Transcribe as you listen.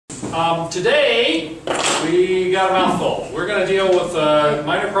Today, we got a mouthful. We're going to deal with the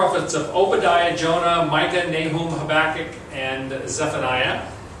minor prophets of Obadiah, Jonah, Micah, Nahum, Habakkuk, and Zephaniah.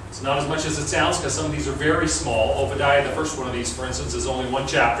 It's not as much as it sounds because some of these are very small. Obadiah, the first one of these, for instance, is only one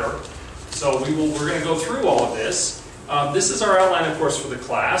chapter. So we're going to go through all of this. This is our outline, of course, for the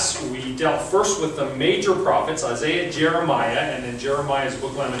class. We dealt first with the major prophets, Isaiah, Jeremiah, and then Jeremiah's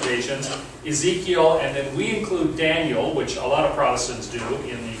Book of Lamentations, Ezekiel, and then we include Daniel, which a lot of Protestants do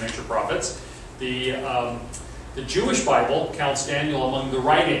in the major prophets. The Jewish Bible counts Daniel among the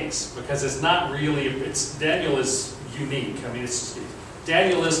writings because it's not really, Daniel is unique. I mean,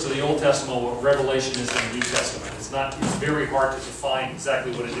 Daniel is to the Old Testament what Revelation is to the New Testament. It's very hard to define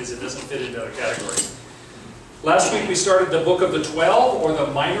exactly what it is. It doesn't fit into other categories. Last week we started the Book of the 12, or the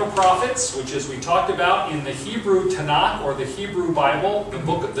Minor Prophets, which, as we talked about, in the Hebrew Tanakh, or the Hebrew Bible,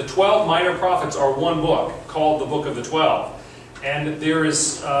 the 12 Minor Prophets are one book, called the Book of the 12. And there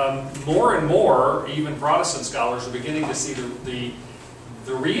is more and more, even Protestant scholars are beginning to see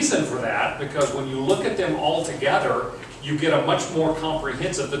the reason for that, because when you look at them all together, you get a much more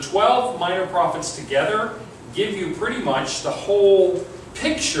comprehensive. The 12 Minor Prophets together give you pretty much the whole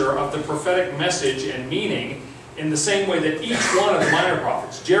picture of the prophetic message and meaning, in the same way that each one of the minor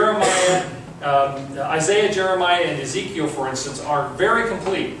prophets, Isaiah, Jeremiah, and Ezekiel, for instance, are very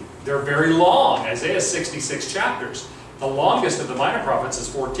complete. They're very long. Isaiah is 66 chapters. The longest of the minor prophets is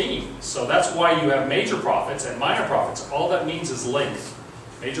 14. So that's why you have major prophets and minor prophets. All that means is length.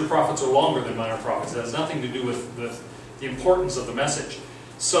 Major prophets are longer than minor prophets. It has nothing to do with the importance of the message.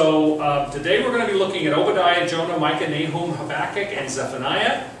 So today we're going to be looking at Obadiah, Jonah, Micah, Nahum, Habakkuk, and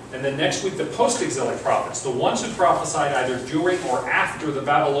Zephaniah. And then next week the post-exilic prophets, the ones who prophesied either during or after the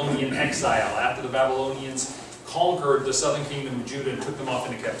Babylonian exile, after the Babylonians conquered the southern kingdom of Judah and took them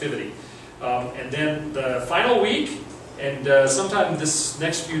off into captivity. And then the final week, and sometime this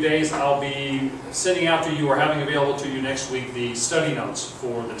next few days, I'll be sending out to you, or having available to you next week, the study notes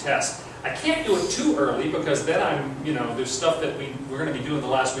for the test. I can't do it too early because then there's stuff that we're going to be doing the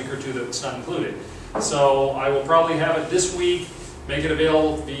last week or two that's not included. So I will probably have it this week, make it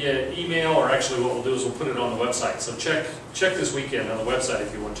available via email, or actually what we'll do is we'll put it on the website. So check this weekend on the website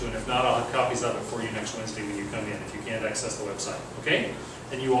if you want to, and if not, I'll have copies of it for you next Wednesday when you come in if you can't access the website. Okay?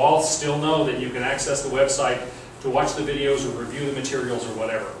 And you all still know that you can access the website to watch the videos or review the materials or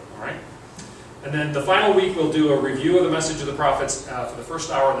whatever. All right? And then the final week we'll do a review of the message of the prophets for the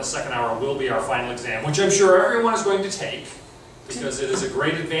first hour, and the second hour will be our final exam, which I'm sure everyone is going to take, because it is a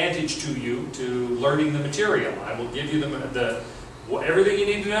great advantage to you to learning the material. I will give you everything you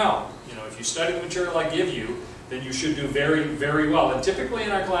need to know. If you study the material I give you, then you should do very, very well. And typically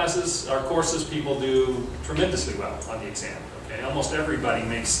in our classes, our courses, people do tremendously well on the exam. Okay, almost everybody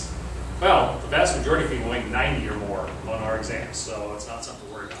makes, well, the vast majority of people make 90 or more on our exams, so it's not something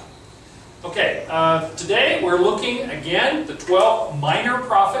to worry about. Okay, today we're looking again the 12 minor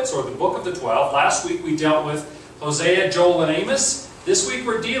prophets, or the Book of the 12. Last week we dealt with Hosea, Joel, and Amos. This week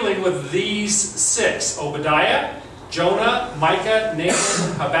we're dealing with these 6: Obadiah, Jonah, Micah,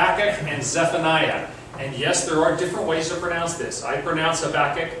 Nahum, Habakkuk, and Zephaniah. And yes, there are different ways to pronounce this. I pronounce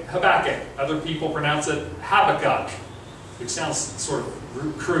Habakkuk, Habakkuk. Other people pronounce it Habakkuk, which sounds sort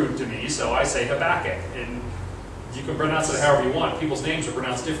of crude to me, so I say Habakkuk. And you can pronounce it however you want. People's names are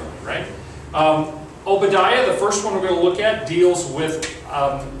pronounced differently, right? Obadiah, the first one we're going to look at, deals with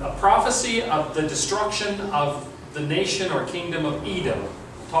a prophecy of the destruction of the nation or kingdom of Edom.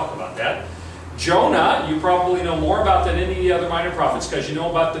 We'll talk about that. Jonah, you probably know more about than any of the other minor prophets because you know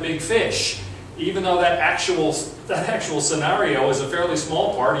about the big fish. Even though that actual scenario is a fairly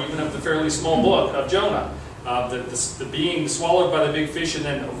small part, even of the fairly small book of Jonah. The being swallowed by the big fish and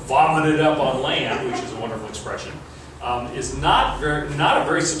then vomited up on land, which is a wonderful expression, is not a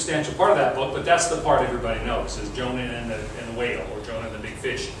very substantial part of that book, but that's the part everybody knows, is Jonah and the whale, or Jonah and the big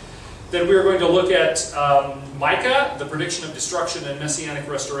fish. Then we are going to look at Micah, the prediction of destruction and messianic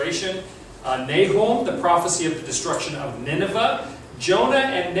restoration. Nahum, the prophecy of the destruction of Nineveh. Jonah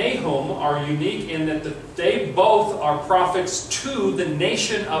and Nahum are unique in that they both are prophets to the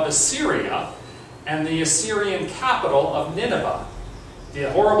nation of Assyria and the Assyrian capital of Nineveh.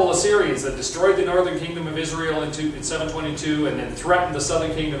 The horrible Assyrians that destroyed the northern kingdom of Israel in 722 and then threatened the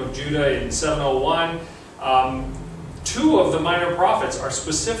southern kingdom of Judah in 701. Two of the minor prophets are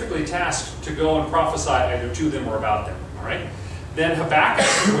specifically tasked to go and prophesy either to them or about them. All right? Then Habakkuk,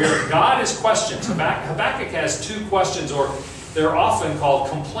 where God is questioned. Habakkuk has 2 questions, or they're often called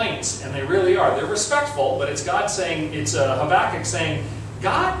complaints, and they really are. They're respectful, but it's God saying, it's Habakkuk saying,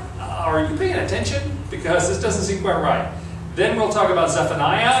 God, are you paying attention? Because this doesn't seem quite right. Then we'll talk about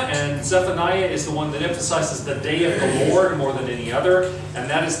Zephaniah, and Zephaniah is the one that emphasizes the day of the Lord more than any other, and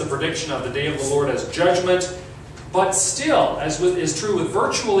that is the prediction of the day of the Lord as judgment. But still, as is true with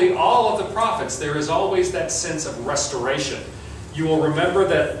virtually all of the prophets, there is always that sense of restoration. You will remember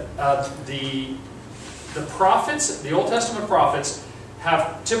that the prophets, the Old Testament prophets,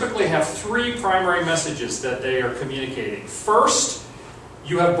 typically have three primary messages that they are communicating. First,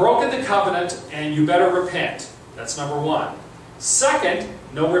 you have broken the covenant and you better repent. That's number one. Second,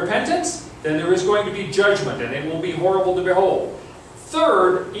 no repentance, then there is going to be judgment, and it will be horrible to behold.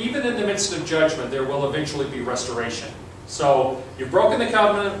 Third, even in the midst of judgment, there will eventually be restoration. So, you've broken the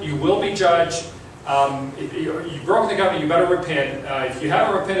covenant, you will be judged. You've broken the covenant, you better repent. If you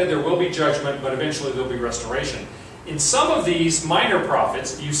haven't repented, there will be judgment, but eventually there will be restoration. In some of these minor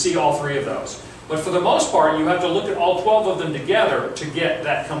prophets, you see all three of those. But for the most part, you have to look at all 12 of them together to get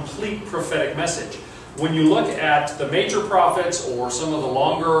that complete prophetic message. When you look at the major prophets or some of the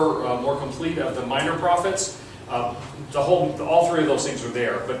longer, more complete of the minor prophets, all three of those things are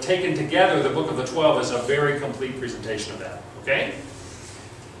there. But taken together, the book of the 12 is a very complete presentation of that. Okay?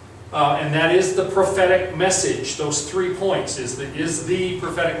 And that is the prophetic message. Those 3 points is the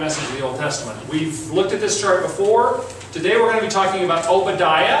prophetic message of the Old Testament. We've looked at this chart before. Today we're going to be talking about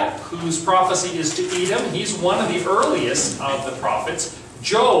Obadiah, whose prophecy is to Edom. He's one of the earliest of the prophets.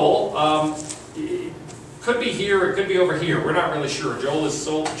 Joel, it could be here, it could be over here. We're not really sure. Joel is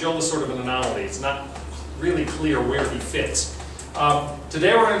sort of an anomaly. It's not really clear where he fits.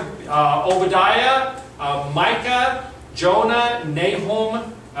 Today we're going to Obadiah, Micah, Jonah,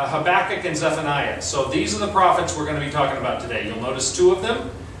 Nahum, Habakkuk, and Zephaniah. So these are the prophets we're going to be talking about today. You'll notice 2 of them.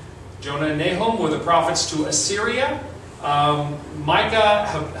 Jonah and Nahum were the prophets to Assyria. Micah,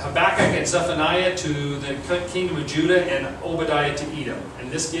 Habakkuk, and Zephaniah to the kingdom of Judah, and Obadiah to Edom. And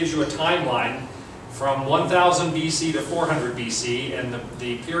this gives you a timeline from 1000 BC to 400 BC, and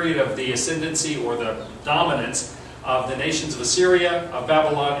the period of the ascendancy or the dominance of the nations of Assyria, of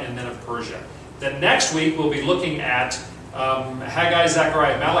Babylon, and then of Persia. Then next week we'll be looking at Haggai,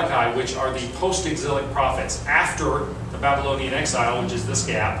 Zechariah, Malachi, which are the post-exilic prophets after the Babylonian exile, which is this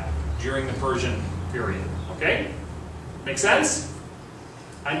gap, during the Persian period. Okay? Make sense?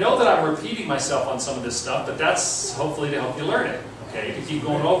 I know that I'm repeating myself on some of this stuff, but that's hopefully to help you learn it. Okay? To keep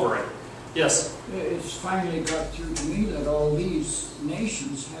going over it. Yes? It's finally got through to me that all these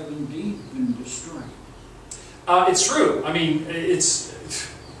nations have indeed been destroyed. It's true. I mean, it's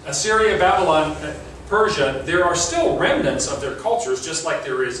Assyria, Babylon, Persia. There are still remnants of their cultures, just like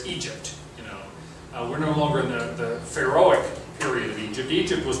there is Egypt. You know, we're no longer in the pharaohic period of Egypt.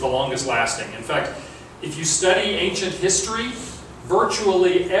 Egypt was the longest lasting. In fact, if you study ancient history,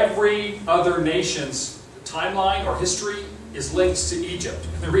 virtually every other nation's timeline or history is linked to Egypt.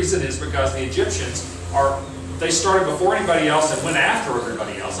 And the reason is because the Egyptians they started before anybody else and went after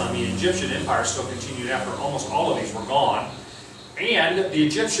everybody else. I mean, the Egyptian empire still continued after almost all of these were gone. And the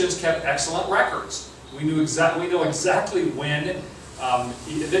Egyptians kept excellent records. We know exactly when.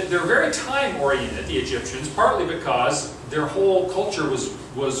 They're very time-oriented, the Egyptians, partly because their whole culture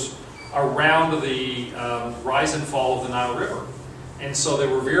was around the rise and fall of the Nile River. And so they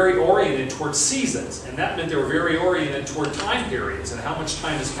were very oriented towards seasons, and that meant they were very oriented toward time periods and how much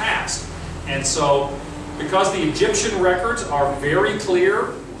time has passed. And so, because the Egyptian records are very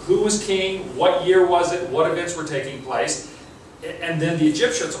clear, who was king, what year was it, what events were taking place, and then the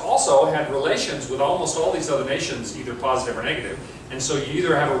Egyptians also had relations with almost all these other nations, either positive or negative. And so you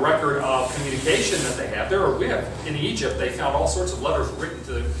either have a record of communication that they have. In Egypt, they found all sorts of letters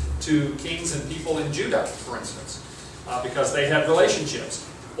written to kings and people in Judah, for instance. Because they had relationships.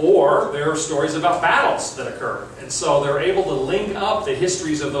 Or there are stories about battles that occurred. And so they're able to link up the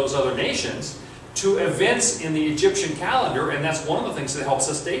histories of those other nations to events in the Egyptian calendar, and that's one of the things that helps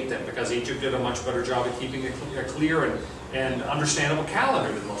us date them, because Egypt did a much better job of keeping a clear and understandable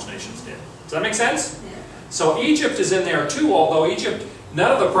calendar than most nations did. Does that make sense? Yeah. So Egypt is in there too, although Egypt,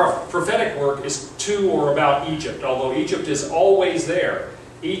 none of the prophetic work is to or about Egypt, although Egypt is always there.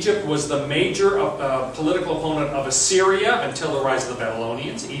 Egypt was the major political opponent of Assyria until the rise of the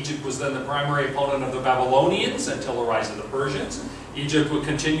Babylonians. Egypt was then the primary opponent of the Babylonians until the rise of the Persians. Egypt would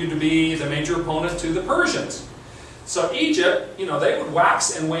continue to be the major opponent to the Persians. So Egypt, they would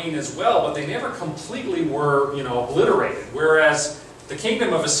wax and wane as well, but they never completely were, obliterated. Whereas the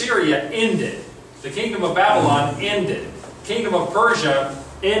kingdom of Assyria ended. The kingdom of Babylon ended. The kingdom of Persia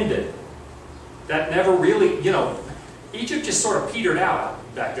ended. That never really, Egypt just sort of petered out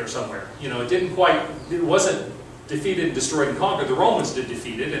back there somewhere. It wasn't defeated and destroyed and conquered. The Romans did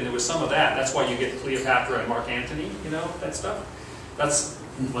defeat it, and there was some of that. That's why you get Cleopatra and Mark Antony, that stuff. That's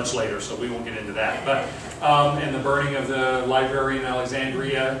much later, so we won't get into that. But and the burning of the library in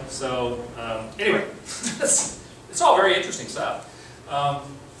Alexandria. So anyway, it's all very interesting stuff.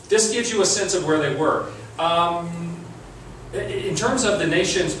 This gives you a sense of where they were. In terms of the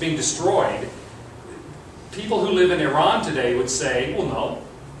nations being destroyed, people who live in Iran today would say, well, no,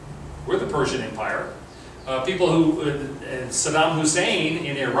 we're the Persian Empire. People who, Saddam Hussein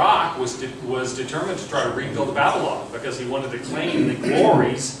in Iraq was determined to try to rebuild Babylon because he wanted to claim the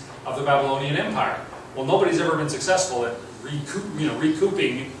glories of the Babylonian Empire. Well, nobody's ever been successful at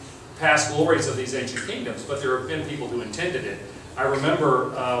recouping past glories of these ancient kingdoms, but there have been people who intended it. I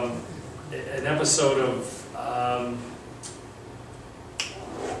remember an episode of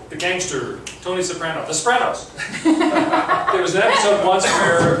the gangster, Tony Soprano, The Sopranos. There was an episode once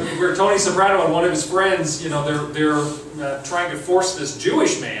where Tony Soprano and one of his friends, they're trying to force this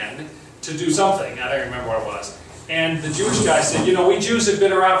Jewish man to do something. I don't remember what it was. And the Jewish guy said, we Jews have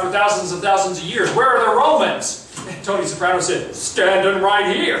been around for thousands and thousands of years. Where are the Romans? And Tony Soprano said, standing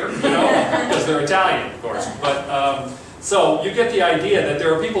right here, because they're Italian, of course. But so you get the idea that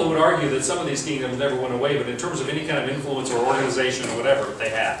there are people who would argue that some of these kingdoms never went away, but in terms of any kind of influence or organization or whatever, they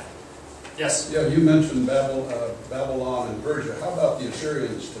have. Yes? Yeah, you mentioned Babylon and Persia. How about the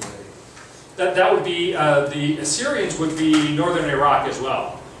Assyrians today? That would be, the Assyrians would be northern Iraq as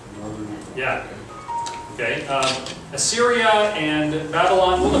well. Yeah. Okay. Assyria and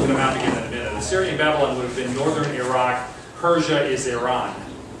Babylon, we'll look at a map again in a minute. Assyria and Babylon would have been northern Iraq. Persia is Iran.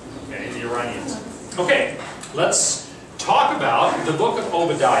 Okay, the Iranians. Okay, let's talk about the book of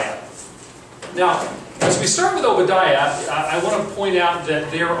Obadiah. Now, as we start with Obadiah, I want to point out that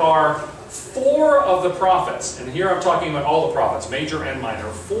there are 4 of the prophets, and here I'm talking about all the prophets, major and minor.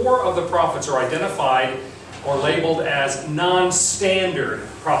 4 of the prophets are identified or labeled as non-standard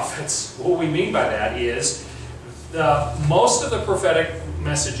prophets. What we mean by that is most of the prophetic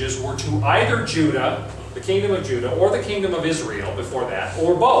messages were to either Judah, the kingdom of Judah, or the kingdom of Israel before that,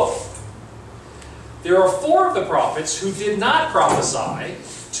 or both. There are 4 of the prophets who did not prophesy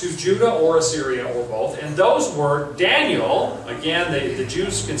to Judah or Assyria or both, and those were Daniel. Again, the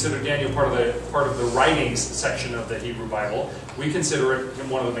Jews consider Daniel part of the writings section of the Hebrew Bible. We consider him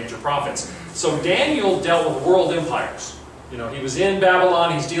one of the major prophets. So Daniel dealt with world empires. He was in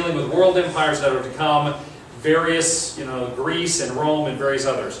Babylon. He's dealing with world empires that are to come, various, Greece and Rome and various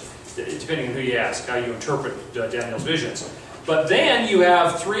others, depending on who you ask, how you interpret Daniel's visions. But then you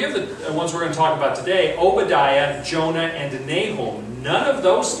have 3 of the ones we're going to talk about today, Obadiah, Jonah, and Nahum. None of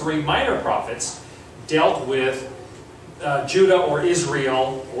those 3 minor prophets dealt with Judah or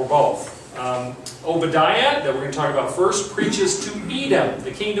Israel or both. Obadiah, that we're going to talk about first, preaches to Edom, the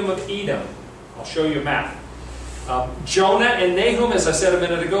kingdom of Edom. I'll show you a map. Jonah and Nahum, as I said a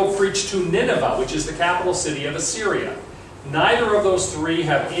minute ago, preach to Nineveh, which is the capital city of Assyria. Neither of those 3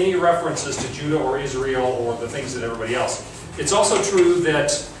 have any references to Judah or Israel or the things that everybody else. It's also true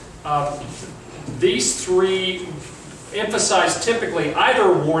that these 3 emphasize typically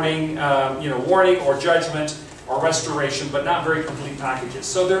either warning, warning or judgment or restoration, but not very complete packages.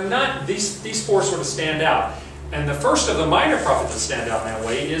 So they're not, these 4 sort of stand out. And the first of the minor prophets that stand out in that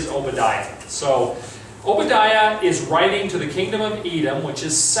way is Obadiah. So Obadiah is writing to the kingdom of Edom, which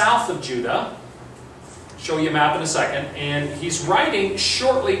is south of Judah. I'll show you a map in a second. And he's writing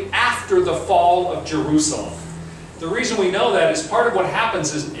shortly after the fall of Jerusalem. The reason we know that is part of what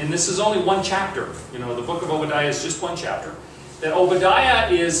happens is, and this is only 1 chapter, the book of Obadiah is just 1 chapter, that Obadiah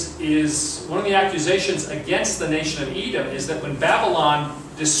is one of the accusations against the nation of Edom is that when Babylon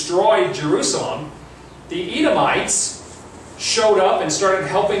destroyed Jerusalem, the Edomites showed up and started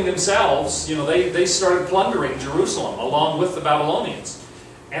helping themselves. They started plundering Jerusalem along with the Babylonians.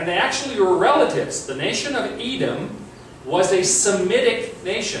 And they actually were relatives. The nation of Edom was a Semitic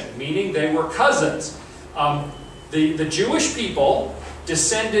nation, meaning they were cousins. The Jewish people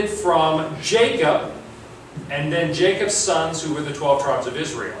descended from Jacob, and then Jacob's sons, who were the 12 tribes of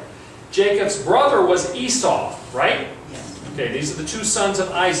Israel. Jacob's brother was Esau, right? Yes. Okay, these are the 2 sons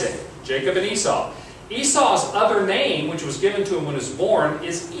of Isaac, Jacob and Esau. Esau's other name, which was given to him when he was born,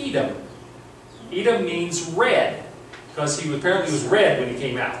 is Edom. Edom means red, because he apparently was red when he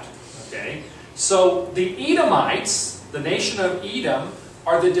came out. Okay, so the Edomites, the nation of Edom,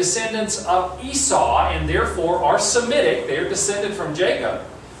 are the descendants of Esau, and therefore are Semitic. They are descended from Jacob,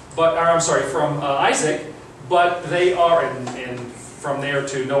 from Isaac, but they are, and from there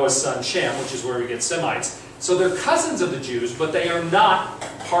to Noah's son Shem, which is where we get Semites. So they're cousins of the Jews, but they are not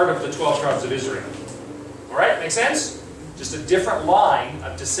part of the 12 tribes of Israel. All right, make sense? Just a different line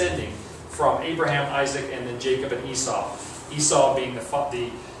of descending from Abraham, Isaac, and then Jacob and Esau. Esau being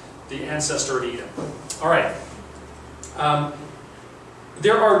the ancestor of Edom. All right.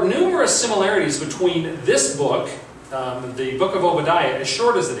 there are numerous similarities between this book, the book of Obadiah, as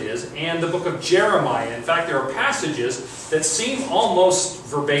short as it is, and the book of Jeremiah. In fact, there are passages that seem almost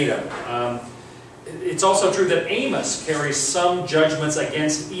verbatim. It's also true that Amos carries some judgments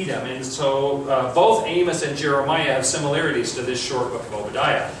against Edom, and so both Amos and Jeremiah have similarities to this short book of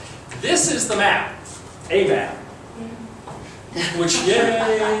Obadiah. This is the map, a map, which, yay,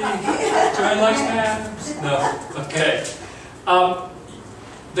 John likes maps. No, okay.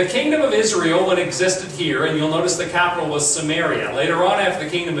 The kingdom of Israel, when it existed here, and you'll notice the capital was Samaria. Later on, after the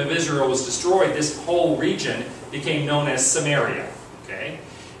kingdom of Israel was destroyed, this whole region became known as Samaria. Okay?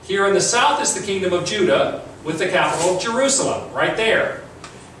 Here in the south is the kingdom of Judah, with the capital of Jerusalem, right there.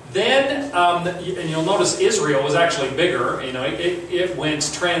 Then, and you'll notice Israel was actually bigger. You know, it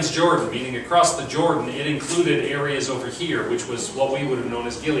went trans-Jordan, meaning across the Jordan. It included areas over here, which was what we would have known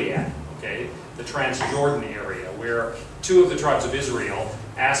as Gilead. Okay? The trans-Jordan area, where two of the tribes of Israel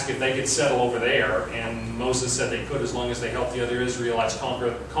asked if they could settle over there, and Moses said they could as long as they helped the other Israelites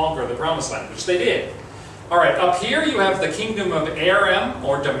conquer the promised land, which they did. All right, up here you have the kingdom of Aram,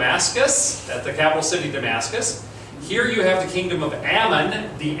 or Damascus, at the capital city Damascus. Here you have the kingdom of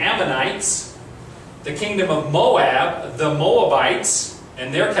Ammon, the Ammonites, the kingdom of Moab, the Moabites,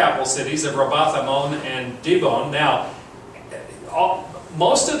 and their capital cities of Rabath Ammon and Dibon. Now,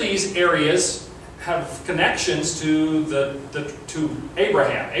 most of these areas have connections to to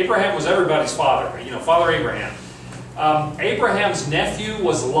Abraham. Abraham was everybody's father, you know, Father Abraham. Abraham's nephew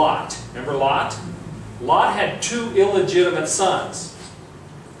was Lot. Remember Lot? Lot had two illegitimate sons,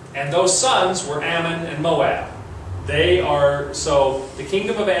 and those sons were Ammon and Moab. So the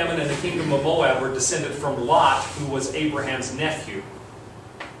kingdom of Ammon and the kingdom of Moab were descended from Lot, who was Abraham's nephew.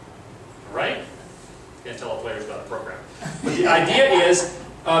 All right? Can't tell the players about the program. But the idea is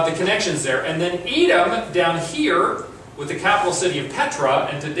the connections there. And then Edom, down here, with the capital city of Petra,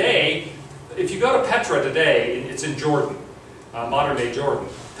 and today, if you go to Petra today, it's in Jordan, modern-day Jordan.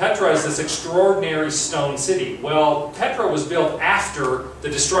 Petra is this extraordinary stone city. Well, Petra was built after the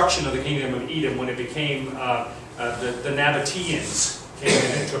destruction of the kingdom of Edom, when it became, the Nabateans came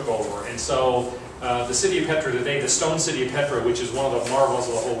in and took over. And so the city of Petra today, the stone city of Petra, which is one of the marvels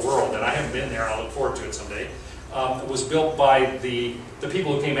of the whole world, and I haven't been there, I'll look forward to it someday, was built by the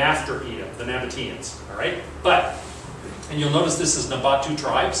people who came after Edom, the Nabateans. All right? And you'll notice this is Nabatu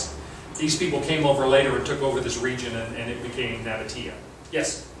tribes. These people came over later and took over this region, and it became Nabatea.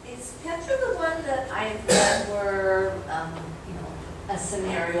 Yes? Is Petra the one that I've read were, you know, a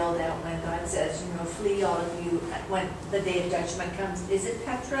scenario that when God says, you know, flee all of you when the day of judgment comes? Is it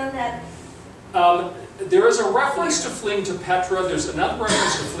Petra that... There is a reference to fleeing to Petra. There's another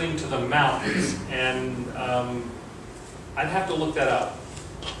reference to fleeing to the mountains, and I'd have to look that up.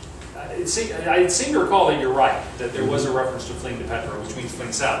 I seem to recall that you're right, that there was a reference to fleeing to Petra, which means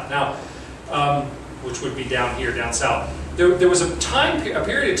fleeing south. Now, which would be down here, down south. There was a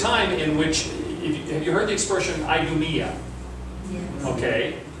period of time in which, have you heard the expression Idumea? Yes.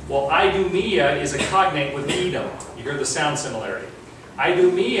 Okay. Well, Idumea is a cognate with Edom. You hear the sound similarity.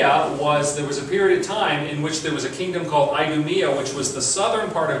 Idumea there was a period of time in which there was a kingdom called Idumea, which was the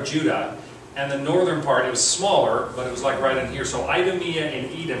southern part of Judah, and the northern part, it was smaller, but it was like right in here. So Idumea and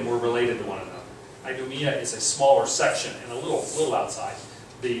Edom were related to one another. Idumea is a smaller section and a little outside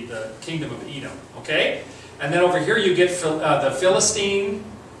the kingdom of Edom. Okay? And then over here you get the Philistine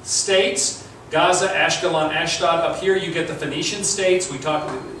states, Gaza, Ashkelon, Ashdod. Up here you get the Phoenician states.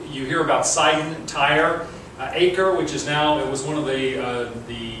 You hear about Sidon, Tyre, Acre, which is now, it was one of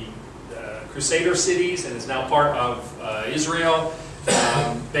the Crusader cities and is now part of Israel.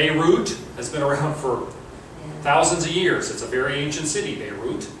 Beirut has been around for thousands of years. It's a very ancient city,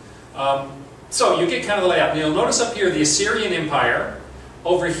 Beirut. So you get kind of the layout. And you'll notice up here the Assyrian Empire.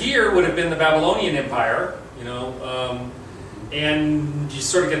 Over here would have been the Babylonian Empire, you know, and you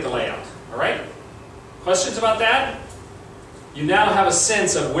sort of get the layout. All right? Questions about that? You now have a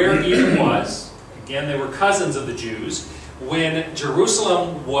sense of where Edom was. Again, they were cousins of the Jews. When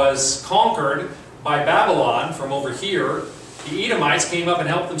Jerusalem was conquered by Babylon from over here, the Edomites came up and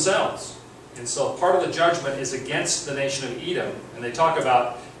helped themselves. And so part of the judgment is against the nation of Edom. And they talk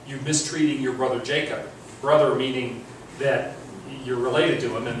about you mistreating your brother Jacob. Brother meaning that you're related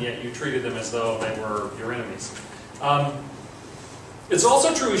to him, and yet you treated them as though they were your enemies. It's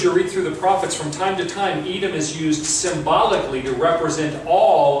also true as you read through the prophets, from time to time, Edom is used symbolically to represent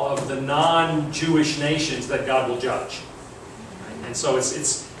all of the non-Jewish nations that God will judge. And so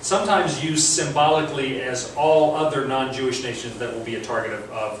it's sometimes used symbolically as all other non-Jewish nations that will be a target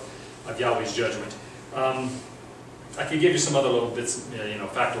of Yahweh's judgment. I could give you some other little bits, you know,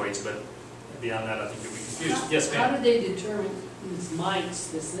 factoids, but Beyond that, I think you'll be confused. Yes, How ma'am? do they determine these mites?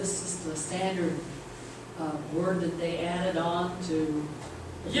 This is the standard word that they added on to?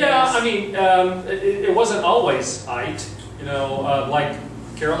 Yeah, I mean, it wasn't always "ite." You know, like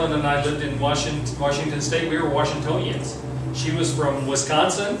Carolyn and I lived in Washington State. We were Washingtonians. She was from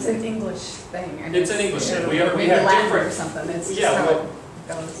Wisconsin. It's an English thing. It's an English thing. We Maybe have Latin different. or something. It's just Yeah, how well, it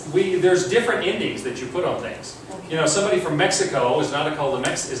goes. there's different endings that you put on things. You know, somebody from Mexico is not called a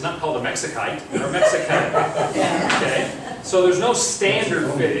Mexicite. They're a Mexican. Okay, so there's no standard.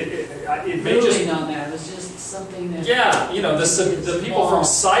 It may just. Ruling on that, it was just something that. Yeah, you know, the people from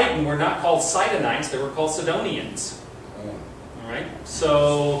Sidon were not called Sidonites; they were called Sidonians. All right,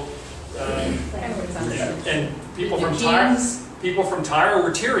 so and people from Tyre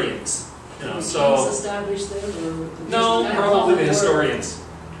were Tyrians. You know, so Kings established those, or no, just probably the word? historians.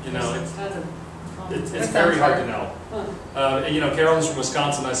 You know, It's kind of it's very hard to know. And, you know, Carolyn's from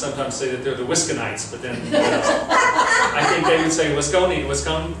Wisconsin. I sometimes say that they're the Wisconites, but then you know, I think they would say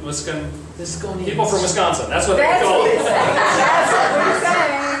Wisconsin. Visconians. People from Wisconsin. That's what they're That's called. what it's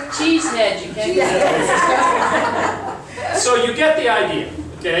saying. Cheesehead, you can't. So you get the idea,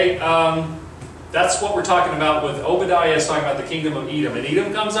 okay? That's what we're talking about with Obadiah. Is talking about the kingdom of Edom, and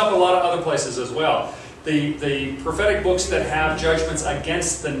Edom comes up a lot of other places as well. The prophetic books that have judgments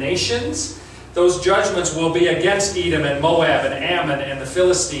against the nations, those judgments will be against Edom and Moab and Ammon and the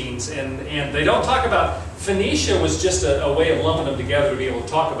Philistines, and they don't talk about Phoenicia. Was just a way of lumping them together to be able to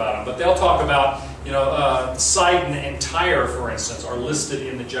talk about them, but they'll talk about, you know, Sidon and Tyre, for instance, are listed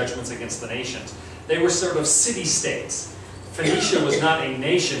in the judgments against the nations. They were sort of city-states. Phoenicia was not a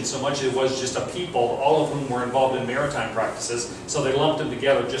nation so much as it was just a people, all of whom were involved in maritime practices, so they lumped them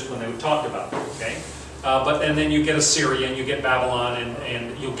together just when they would talk about them, okay? And then you get Assyria and you get Babylon,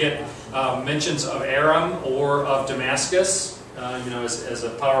 and you'll get mentions of Aram or of Damascus, you know, as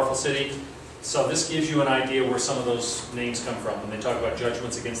a powerful city. So this gives you an idea where some of those names come from when they talk about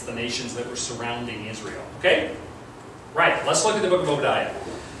judgments against the nations that were surrounding Israel. Okay? Right, let's look at the book of Obadiah.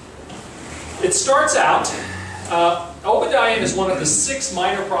 It starts out, Obadiah is one of the 6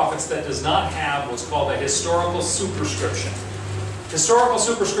 minor prophets that does not have what's called a historical superscription. Historical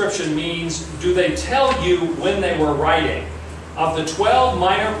superscription means, do they tell you when they were writing? Of the 12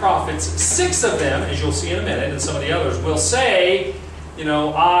 minor prophets, 6 of them, as you'll see in a minute, and some of the others, will say, you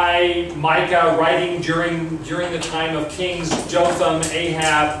know, Micah, writing during the time of kings Jotham,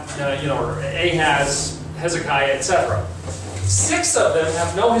 Ahab, you know, or Ahaz, Hezekiah, etc. 6 of them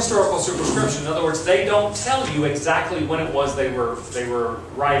have no historical superscription. In other words, they don't tell you exactly when it was they were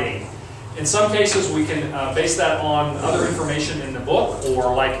writing. In some cases, we can base that on other information in the book,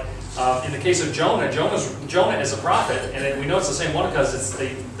 or like in the case of Jonah. Jonah is a prophet, and we know it's the same one because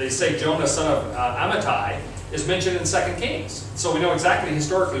they say Jonah, son of Amittai, is mentioned in 2 Kings. So we know exactly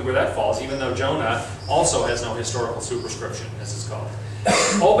historically where that falls, even though Jonah also has no historical superscription, as it's called.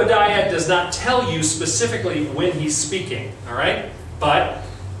 Obadiah does not tell you specifically when he's speaking, all right? But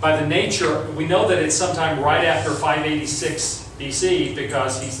by the nature, we know that it's sometime right after 586 BC,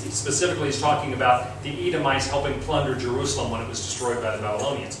 because he specifically is talking about the Edomites helping plunder Jerusalem when it was destroyed by the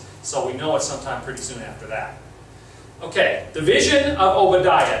Babylonians. So we know it's sometime pretty soon after that. Okay, the vision of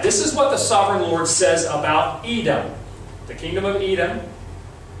Obadiah. This is what the sovereign Lord says about Edom, the kingdom of Edom.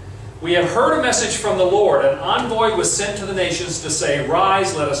 We have heard a message from the Lord. An envoy was sent to the nations to say,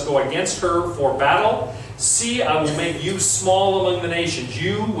 "Rise, let us go against her for battle. See, I will make you small among the nations.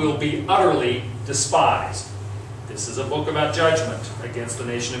 You will be utterly despised." This is a book about judgment against the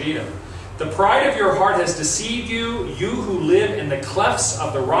nation of Edom. "The pride of your heart has deceived you, you who live in the clefts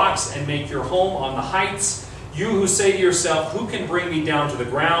of the rocks and make your home on the heights. You who say to yourself, 'Who can bring me down to the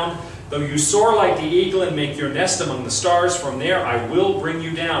ground?' Though you soar like the eagle and make your nest among the stars, from there I will bring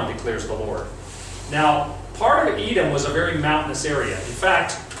you down, declares the Lord." Now, part of Edom was a very mountainous area. In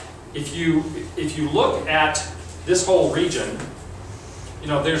fact, if you look at this whole region, you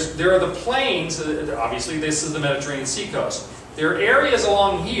know, there are the plains. Obviously, this is the Mediterranean seacoast. There are areas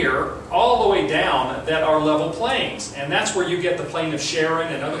along here, all the way down, that are level plains, and that's where you get the plain of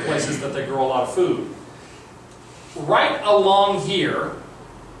Sharon and other places that they grow a lot of food. Right along here,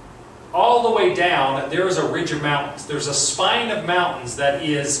 all the way down, there is a ridge of mountains. There's a spine of mountains that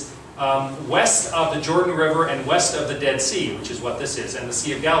is west of the Jordan River and west of the Dead Sea, which is what this is, and the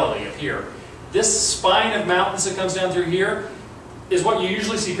Sea of Galilee up here. This spine of mountains that comes down through here is what you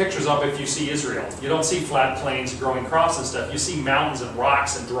usually see pictures of if you see Israel. You don't see flat plains growing crops and stuff. You see mountains and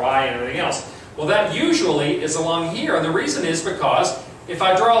rocks and dry and everything else. Well, that usually is along here, and the reason is because if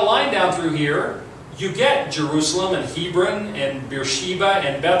I draw a line down through here, you get Jerusalem and Hebron and Beersheba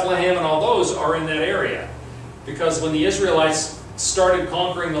and Bethlehem, and all those are in that area. Because when the Israelites started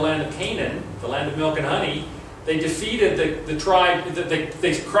conquering the land of Canaan, the land of milk and honey, they defeated the tribe,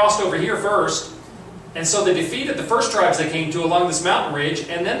 they crossed over here first, and so they defeated the first tribes they came to along this mountain ridge,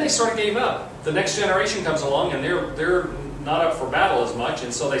 and then they sort of gave up. The next generation comes along, and they're not up for battle as much,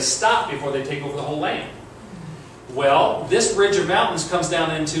 and so they stop before they take over the whole land. Well, this ridge of mountains comes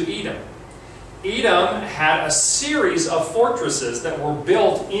down into Edom. Edom had a series of fortresses that were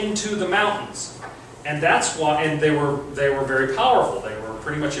built into the mountains. And that's why, and they were very powerful. They were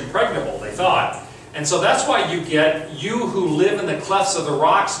pretty much impregnable, they thought. And so that's why you get, you who live in the clefts of the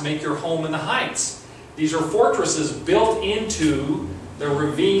rocks make your home in the heights. These are fortresses built into the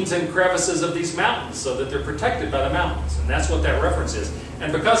ravines and crevices of these mountains so that they're protected by the mountains. And that's what that reference is.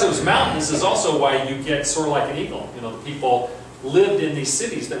 And because it was mountains is also why you get sort of like an eagle. You know, the people lived in these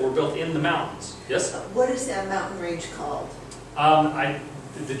cities that were built in the mountains. Yes? What is that mountain range called?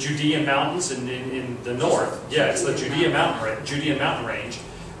 The Judean Mountains in the north. Yeah, it's the Judean Mountain Range.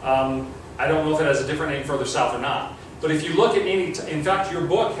 I don't know if it has a different name further south or not. But if you look at in fact, your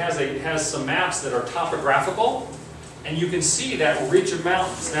book has some maps that are topographical, and you can see that ridge of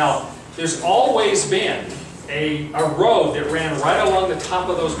mountains. Now, there's always been a road that ran right along the top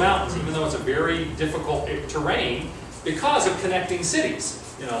of those mountains, even though it's a very difficult terrain, because of connecting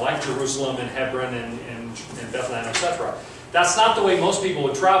cities, you know, like Jerusalem and Hebron and Bethlehem, etc. That's not the way most people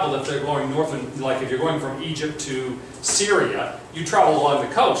would travel if they're going north, like if you're going from Egypt to Syria, you travel along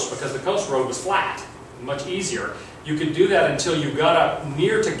the coast because the coast road was flat, much easier. You could do that until you got up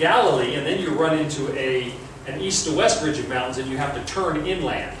near to Galilee, and then you run into an east to west ridge of mountains, and you have to turn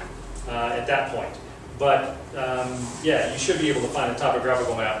inland at that point. But yeah, you should be able to find a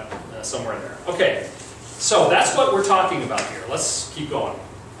topographical map somewhere in there. Okay, so that's what we're talking about here. Let's keep going.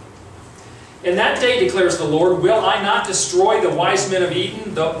 In that day, declares the Lord, will I not destroy the wise men of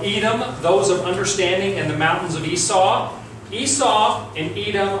Edom, those of understanding, and the mountains of Esau? Esau and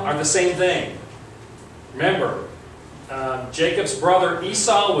Edom are the same thing. Remember, Jacob's brother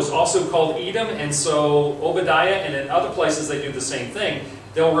Esau was also called Edom, and so Obadiah, and in other places they do the same thing.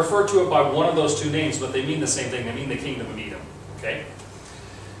 They'll refer to it by one of those two names, but they mean the same thing. They mean the kingdom of Edom. Okay?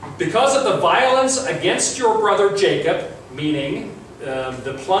 Because of the violence against your brother Jacob, meaning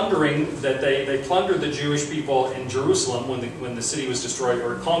the plundering that they plundered the Jewish people in Jerusalem when the city was destroyed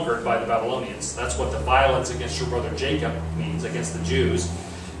or conquered by the Babylonians. That's what the violence against your brother Jacob means, against the Jews.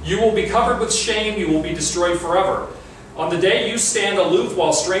 You will be covered with shame, you will be destroyed forever. On the day you stand aloof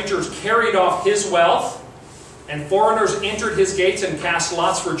while strangers carried off his wealth, and foreigners entered his gates and cast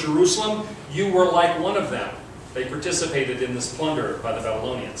lots for Jerusalem, you were like one of them. They participated in this plunder by the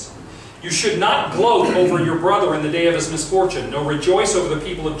Babylonians. You should not gloat over your brother in the day of his misfortune, nor rejoice over the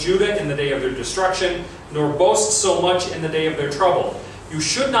people of Judah in the day of their destruction, nor boast so much in the day of their trouble. You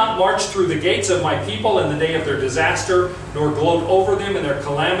should not march through the gates of my people in the day of their disaster, nor gloat over them in their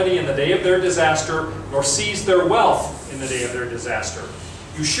calamity in the day of their disaster, nor seize their wealth in the day of their disaster.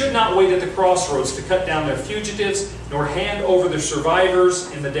 You should not wait at the crossroads to cut down their fugitives, nor hand over their survivors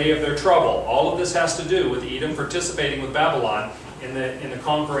in the day of their trouble. All of this has to do with Edom participating with Babylon in the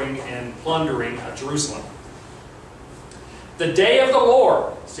conquering and plundering of Jerusalem. The day of the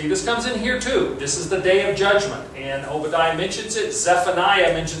Lord. See, this comes in here too. This is the day of judgment. And Obadiah mentions it.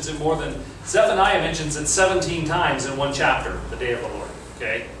 Zephaniah mentions it Zephaniah mentions it 17 times in one chapter, the day of the Lord.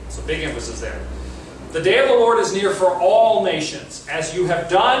 Okay? So big emphasis there. The day of the Lord is near for all nations. As you have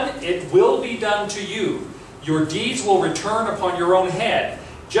done, it will be done to you. Your deeds will return upon your own head.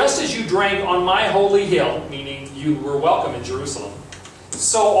 Just as you drank on my holy hill, meaning you were welcome in Jerusalem,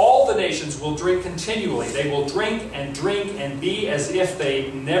 so all the nations will drink continually. They will drink and be as if they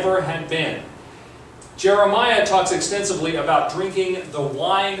never had been. Jeremiah talks extensively about drinking the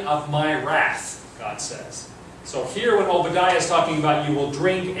wine of my wrath, God says. So here when Obadiah is talking about you will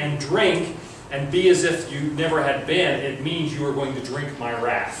drink and be as if you never had been, it means you are going to drink my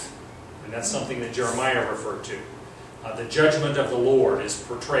wrath. And that's something that Jeremiah referred to. The judgment of the Lord is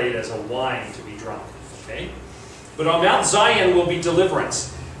portrayed as a wine to be drunk. Okay? But on Mount Zion will be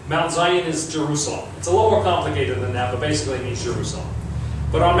deliverance. Mount Zion is Jerusalem. It's a little more complicated than that, but basically it means Jerusalem.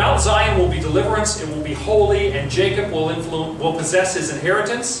 But on Mount Zion will be deliverance, it will be holy, and Jacob will possess his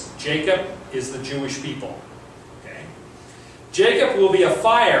inheritance. Jacob is the Jewish people. Okay? Jacob will be a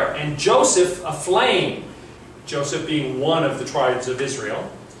fire, and Joseph a flame. Joseph being one of the tribes of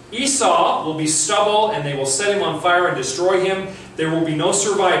Israel. Esau will be stubble, and they will set him on fire and destroy him. There will be no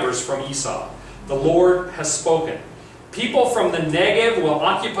survivors from Esau. The Lord has spoken. People from the Negev will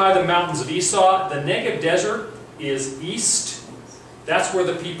occupy the mountains of Esau. The Negev desert is east. That's where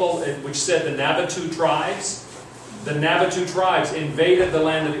the people, which said the Nabattu tribes, invaded the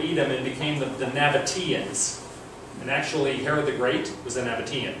land of Edom and became the Nabateans. And actually, Herod the Great was a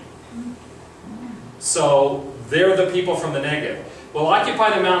Nabatean. So, they're the people from the Negev. Will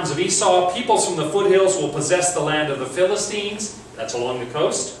occupy the mountains of Esau. Peoples from the foothills will possess the land of the Philistines. That's along the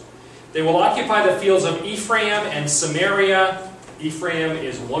coast. They will occupy the fields of Ephraim and Samaria. Ephraim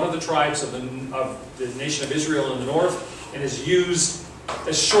is one of the tribes of the nation of Israel in the north and is used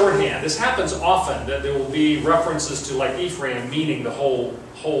as shorthand. This happens often, that there will be references to like Ephraim meaning the whole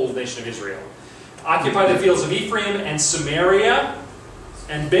nation of Israel. Occupy the fields of Ephraim and Samaria.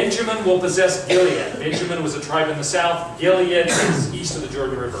 And Benjamin will possess Gilead. Benjamin was a tribe in the south. Gilead is east of the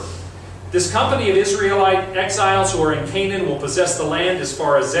Jordan River. This company of Israelite exiles who are in Canaan will possess the land as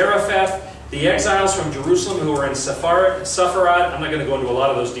far as Zarephath. The exiles from Jerusalem who are in Sepharad, I'm not going to go into a lot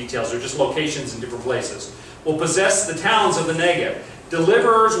of those details, they're just locations in different places, will possess the towns of the Negev.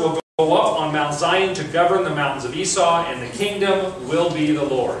 Deliverers will go up on Mount Zion to govern the mountains of Esau, and the kingdom will be the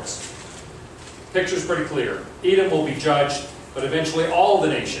Lord's. Picture's pretty clear. Edom will be judged, but eventually all the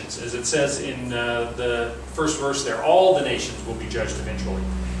nations, as it says in the first verse there, all the nations will be judged eventually.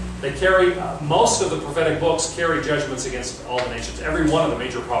 They carry, most of the prophetic books carry judgments against all the nations. Every one of the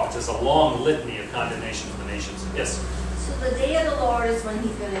major prophets has a long litany of condemnation of the nations. Yes? So the day of the Lord is when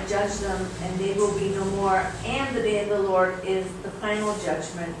He's going to judge them, and they will be no more. And the day of the Lord is the final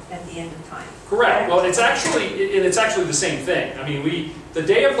judgment at the end of time. Correct. Well, it's actually the same thing. I mean, the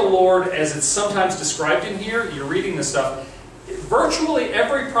day of the Lord, as it's sometimes described in here, you're reading this stuff, virtually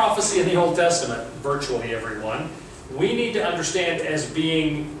every prophecy in the Old Testament, virtually every one, we need to understand as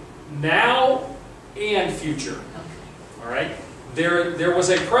being now and future. All right? There was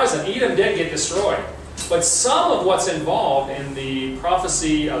a present. Edom did get destroyed. But some of what's involved in the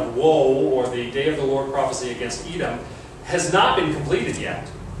prophecy of woe, or the day of the Lord prophecy against Edom, has not been completed yet.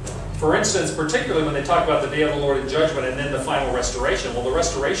 For instance, particularly when they talk about the day of the Lord in judgment and then the final restoration. Well, the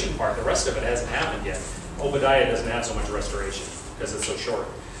restoration part, the rest of it hasn't happened yet. Obadiah doesn't have so much restoration because it's so short.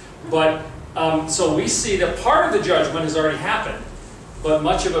 But, so we see that part of the judgment has already happened, but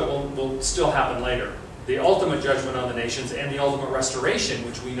much of it will still happen later. The ultimate judgment on the nations and the ultimate restoration,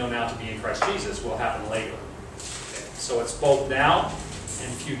 which we know now to be in Christ Jesus, will happen later. Okay. So it's both now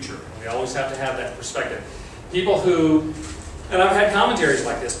and future. We always have to have that perspective. People who, and I've had commentaries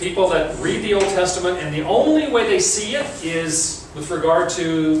like this, people that read the Old Testament and the only way they see it is with regard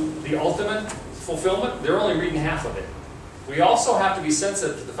to the ultimate fulfillment, they're only reading half of it. We also have to be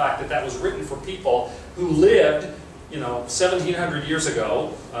sensitive to the fact that that was written for people who lived, 1,700 years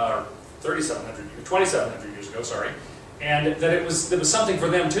ago, or 2,700 years ago, sorry, and that it was something for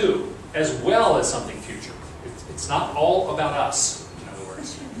them too, as well as something future. It's not all about us, in other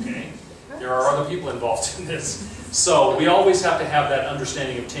words. Okay? There are other people involved in this. So we always have to have that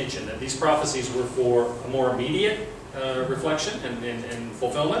understanding of tension, that these prophecies were for a more immediate reflection and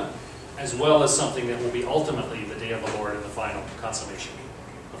fulfillment, as well as something that will be ultimately the day of the Lord and the final consummation.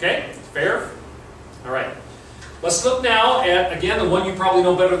 Okay? Fair? All right. Let's look now at, again, the one you probably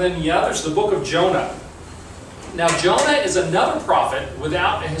know better than the others, the book of Jonah. Now, Jonah is another prophet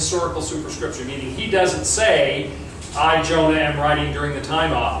without a historical superscription, meaning he doesn't say, I, Jonah, am writing during the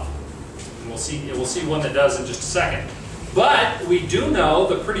time of. And we'll see one that does in just a second. But we do know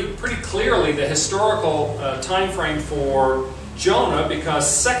pretty clearly the historical time frame for Jonah,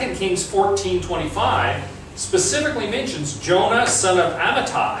 because 2 Kings 14:25 specifically mentions Jonah, son of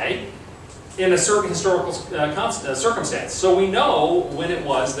Amittai, in a certain historical circumstance. So we know when it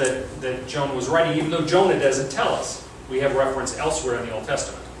was that Jonah was writing, even though Jonah doesn't tell us. We have reference elsewhere in the Old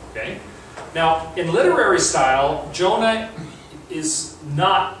Testament. Okay? Now, in literary style, Jonah is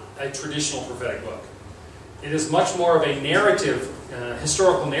not a traditional prophetic book. It is much more of a narrative,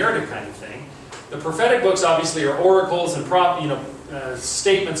 historical narrative kind of thing. The prophetic books obviously are oracles and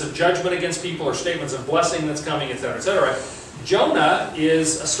statements of judgment against people, or statements of blessing that's coming, etc., etc. Jonah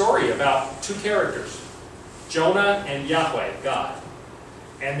is a story about two characters, Jonah and Yahweh, God.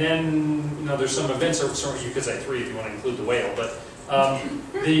 And then, there's some events, or you could say three if you want to include the whale, but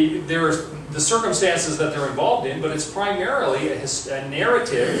there are the circumstances that they're involved in, but it's primarily a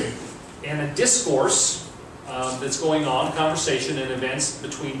narrative and a discourse that's going on, conversation and events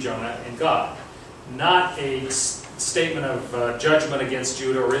between Jonah and God. Not a statement of judgment against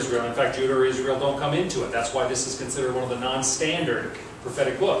Judah or Israel. In fact, Judah or Israel don't come into it. That's why this is considered one of the non-standard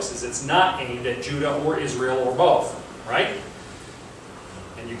prophetic books, is it's not aimed at Judah or Israel or both, right?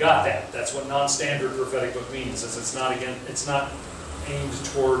 And you got that. That's what non-standard prophetic book means, is it's not aimed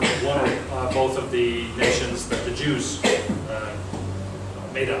toward one or both of the nations that the Jews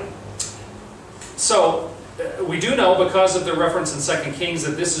made up. So, we do know, because of the reference in 2 Kings,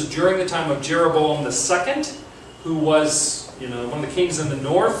 that this is during the time of Jeroboam II, who was, one of the kings in the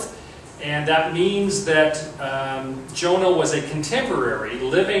north, And that means that Jonah was a contemporary,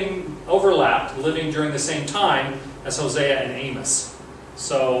 overlapped, living during the same time as Hosea and Amos.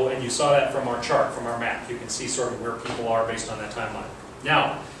 So, and you saw that from our chart, from our map. You can see sort of where people are based on that timeline.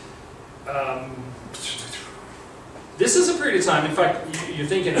 Now, this is a period of time, in fact, you're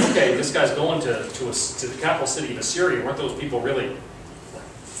thinking, okay, this guy's going to the capital city of Assyria. Weren't those people really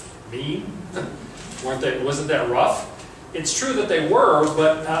mean? Wasn't that rough? It's true that they were,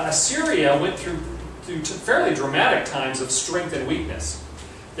 but Assyria went through fairly dramatic times of strength and weakness.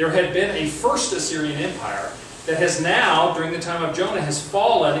 There had been a first Assyrian empire that has now, during the time of Jonah, has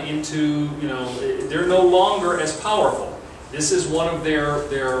fallen into, they're no longer as powerful. This is one of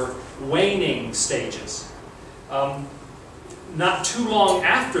their waning stages. Not too long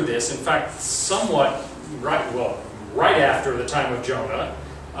after this, in fact, somewhat right after the time of Jonah,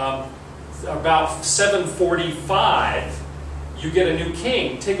 about 745, you get a new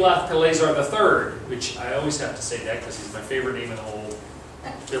king, Tiglath-Pileser III, which I always have to say that because he's my favorite name in the whole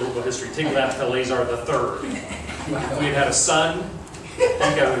biblical history, Tiglath-Pileser III. If we had a son, I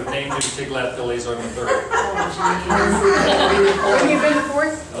think I would have named him Tiglath-Pileser III. Wouldn't you have been the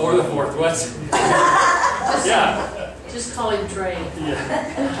fourth? Or the fourth, what? Yeah. Just call him Trey.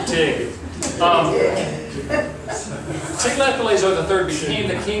 Yeah, Tig. Tiglath-Pileser III became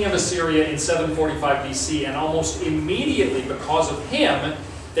the king of Assyria in 745 BC, and almost immediately, because of him,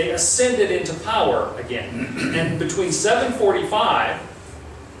 they ascended into power again. And between 745,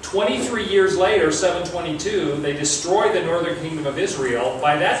 23 years later, 722, they destroyed the northern kingdom of Israel.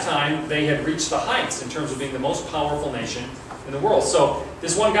 By that time, they had reached the heights in terms of being the most powerful nation in the world. So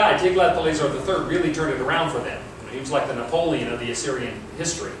this one guy, Tiglath-Pileser III, really turned it around for them. He was like the Napoleon of the Assyrian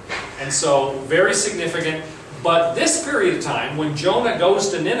history. And so, very significant. But this period of time, when Jonah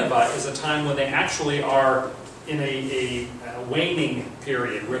goes to Nineveh, is a time when they actually are in a waning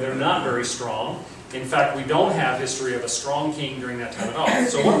period, where they're not very strong. In fact, we don't have history of a strong king during that time at all.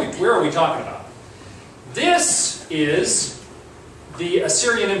 So where are we talking about? This is the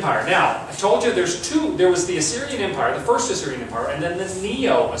Assyrian Empire. Now, I told you there's two. There was the Assyrian Empire, the first Assyrian Empire, and then the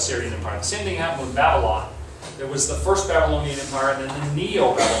Neo-Assyrian Empire. The same thing happened with Babylon. There was the first Babylonian Empire and then the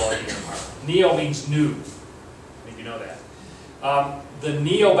Neo-Babylonian Empire. Neo means new. I think you know that. The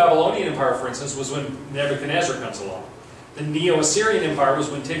Neo-Babylonian Empire, for instance, was when Nebuchadnezzar comes along. The Neo-Assyrian Empire was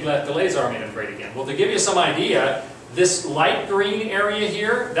when Tiglath-Pileser made them great again. Well, to give you some idea, this light green area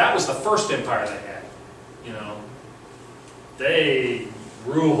here, that was the first empire they had. They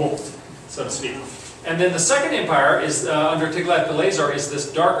ruled, so to speak. And then the second empire is under Tiglath-Pileser is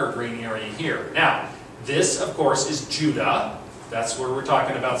this darker green area here. Now, this, of course, is Judah. That's where we're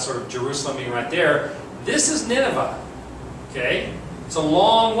talking about sort of Jerusalem being right there. This is Nineveh. Okay? It's a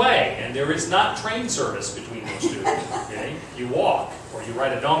long way, and there is not train service between those two. Okay? You walk, or you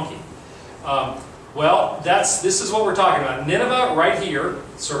ride a donkey. This is what we're talking about. Nineveh, right here,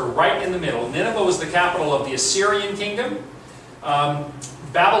 sort of right in the middle. Nineveh was the capital of the Assyrian kingdom.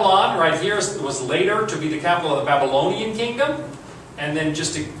 Babylon, right here, was later to be the capital of the Babylonian kingdom. And then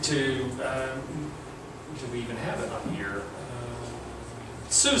just do we even have it on here?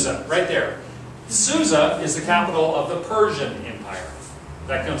 Susa, right there. Susa is the capital of the Persian Empire.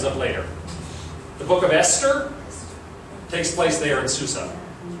 That comes up later. The book of Esther takes place there in Susa.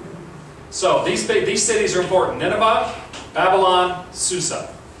 So these cities are important. Nineveh, Babylon, Susa.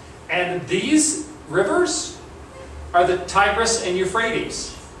 And these rivers are the Tigris and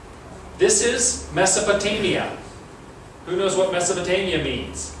Euphrates. This is Mesopotamia. Who knows what Mesopotamia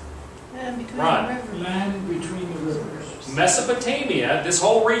means? Ron. Land between the rivers. Mesopotamia, this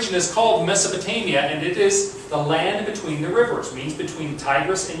whole region is called Mesopotamia, and it is the land between the rivers. It means between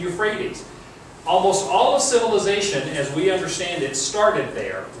Tigris and Euphrates. Almost all of civilization, as we understand it, started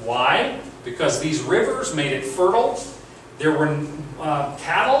there. Why? Because these rivers made it fertile. There were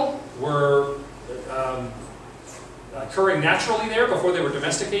cattle were occurring naturally there before they were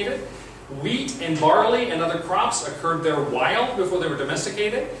domesticated. Wheat and barley and other crops occurred there wild before they were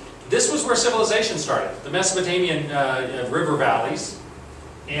domesticated. This was where civilization started, the Mesopotamian river valleys.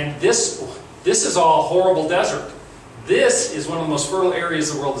 And this is all horrible desert. This is one of the most fertile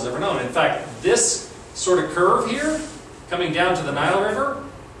areas the world has ever known. In fact, this sort of curve here, coming down to the Nile River,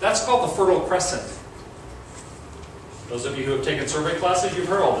 that's called the Fertile Crescent. Those of you who have taken survey classes, you've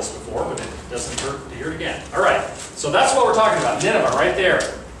heard all this before, but it doesn't hurt to hear it again. All right, so that's what we're talking about, Nineveh, right there.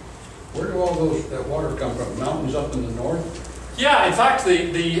 Where do all that water come from? Mountains up in the north? Yeah, in fact,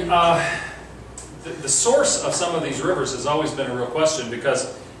 the source of some of these rivers has always been a real question,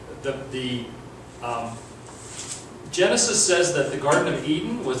 because Genesis says that the Garden of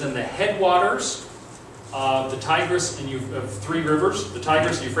Eden was in the headwaters the Tigris, and you have 3 rivers, the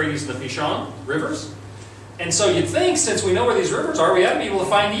Tigris, the Euphrates, and the Pishon rivers. And so you'd think, since we know where these rivers are, we ought to be able to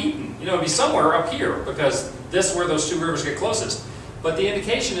find Eden. You know, it'd be somewhere up here, because this is where those 2 rivers get closest. But the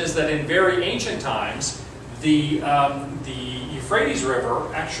indication is that in very ancient times, the Euphrates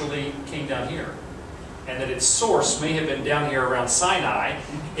River actually came down here. And that its source may have been down here around Sinai.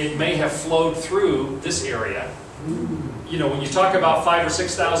 It may have flowed through this area. You know, when you talk about 5,000 or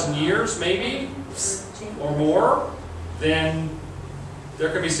 6,000 years, maybe, or more, then there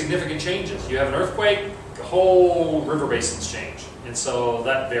could be significant changes. You have an earthquake, the whole river basins change. And so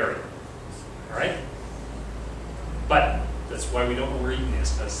that varied. All right? But that's why we don't know where Eden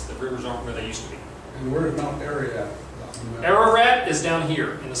is, because the rivers aren't where they used to be. And where is Mount Ararat? Ararat is down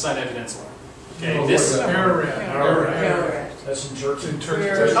here in the Sinai Peninsula. Okay, this Ararat. That's in Turkey.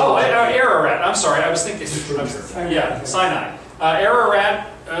 Oh, Ararat. I'm sorry, I was thinking. Yeah, Sinai. Ararat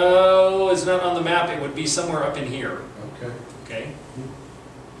is not on the map. It would be somewhere up in here. Okay. Okay.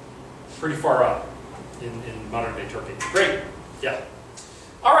 Pretty far up in modern day Turkey. Great. Yeah.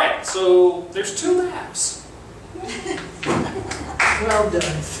 All right. So there's 2 maps. Well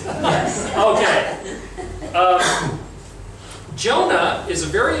done. Okay. Jonah is a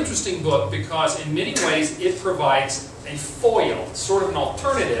very interesting book because in many ways it provides a foil, sort of an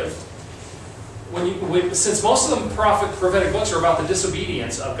alternative. Since most of the prophetic books are about the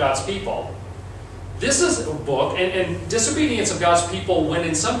disobedience of God's people, this is a book, and disobedience of God's people when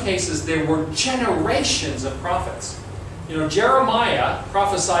in some cases there were generations of prophets. You know, Jeremiah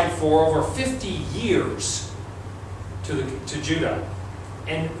prophesied for over 50 years to Judah,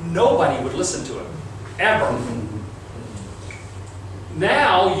 and nobody would listen to him, ever.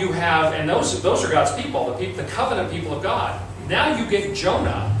 Now you have, and those are God's people, the covenant people of God. Now you get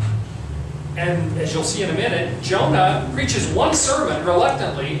Jonah, and as you'll see in a minute, Jonah preaches one sermon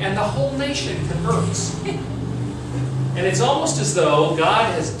reluctantly, and the whole nation converts. And it's almost as though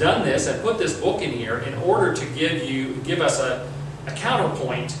God has done this and put this book in here in order to give us a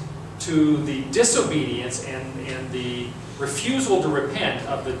counterpoint to the disobedience and the refusal to repent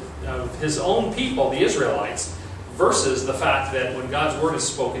of His own people, the Israelites, versus the fact that when God's word is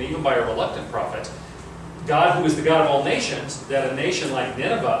spoken, even by a reluctant prophet, God, who is the God of all nations, that a nation like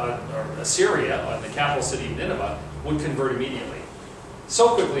Nineveh, or Assyria, or the capital city of Nineveh, would convert immediately.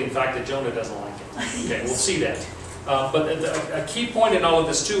 So quickly, in fact, that Jonah doesn't like it. Okay, we'll see that. But a key point in all of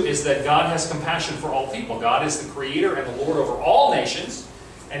this, too, is that God has compassion for all people. God is the creator and the Lord over all nations,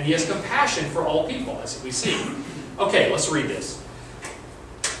 and He has compassion for all people, as we see. Okay, let's read this.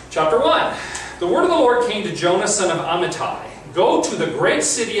 Chapter 1. The word of the Lord came to Jonah, son of Amittai. Go to the great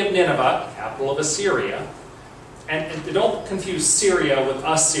city of Nineveh, capital of Assyria. And don't confuse Syria with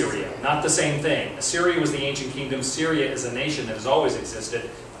Assyria. Not the same thing. Assyria was the ancient kingdom. Syria is a nation that has always existed,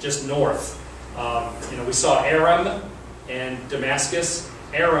 just north. We saw Aram and Damascus.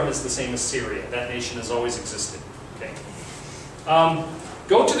 Aram is the same as Syria. That nation has always existed. Okay.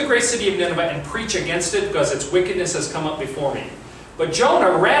 Go to the great city of Nineveh and preach against it, because its wickedness has come up before me. But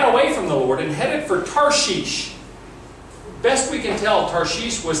Jonah ran away from the Lord and headed for Tarshish. Best we can tell,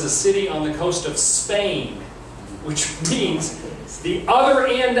 Tarshish was a city on the coast of Spain, which means the other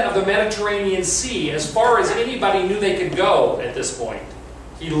end of the Mediterranean Sea, as far as anybody knew they could go at this point.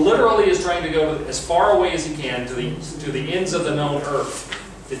 He literally is trying to go as far away as he can to the ends of the known earth,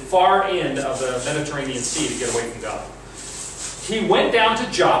 the far end of the Mediterranean Sea, to get away from God. He went down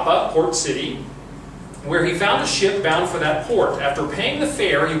to Joppa, port city, where he found a ship bound for that port. After paying the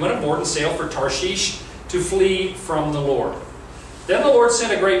fare, he went aboard and sailed for Tarshish to flee from the Lord. Then the Lord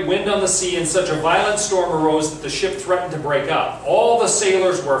sent a great wind on the sea, and such a violent storm arose that the ship threatened to break up. All the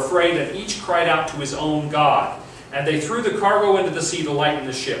sailors were afraid, and each cried out to his own God. And they threw the cargo into the sea to lighten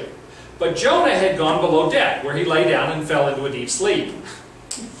the ship. But Jonah had gone below deck, where he lay down and fell into a deep sleep.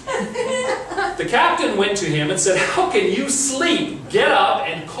 The captain went to him and said, "How can you sleep? Get up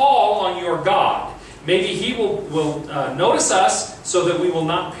and call on your God. Maybe He will notice us, so that we will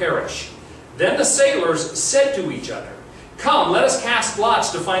not perish." Then the sailors said to each other, "Come, let us cast lots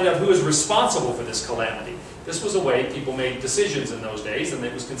to find out who is responsible for this calamity." This was a way people made decisions in those days, and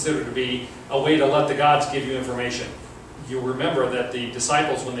it was considered to be a way to let the gods give you information. You'll remember that the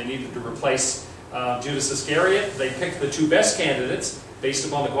disciples, when they needed to replace Judas Iscariot, they picked the 2 best candidates based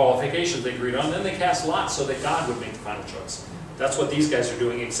upon the qualifications they agreed on. Then they cast lots so that God would make the final choice. That's what these guys are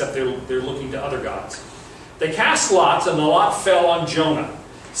doing, except they're looking to other gods. They cast lots, and the lot fell on Jonah.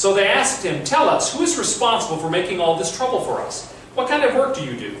 So they asked him, "Tell us, who is responsible for making all this trouble for us? What kind of work do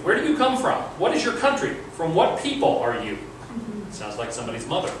you do? Where do you come from? What is your country? From what people are you?" Sounds like somebody's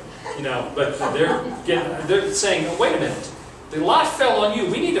mother. But they're saying, "Wait a minute. The lot fell on you.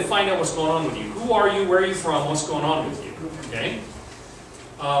 We need to find out what's going on with you. Who are you? Where are you from? What's going on with you? Okay?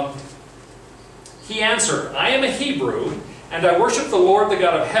 He answered, I am a Hebrew, and I worship the Lord, the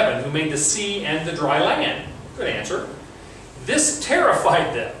God of heaven, who made the sea and the dry land. Good answer. This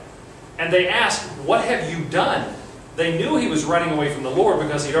terrified them, and they asked, what have you done? They knew he was running away from the Lord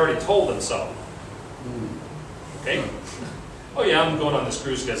because he'd already told them so. Okay? Oh yeah, I'm going on this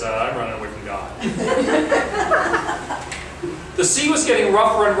cruise because I'm running away from God. The sea was getting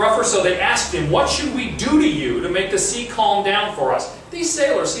rougher and rougher, so they asked him, what should we do to you to make the sea calm down for us? These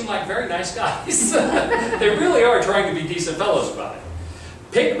sailors seem like very nice guys. They really are trying to be decent fellows about it.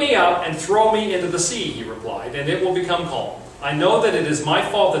 Pick me up and throw me into the sea, he replied, and it will become calm. I know that it is my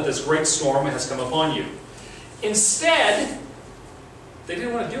fault that this great storm has come upon you. Instead, they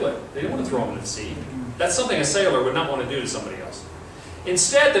didn't want to do it. They didn't want to throw him into the sea. That's something a sailor would not want to do to somebody else.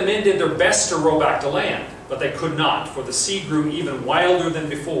 Instead, the men did their best to row back to land, but they could not, for the sea grew even wilder than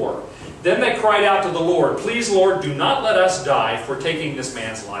before. Then they cried out to the Lord, please, Lord, do not let us die for taking this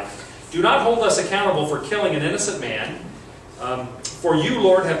man's life. Do not hold us accountable for killing an innocent man, for you,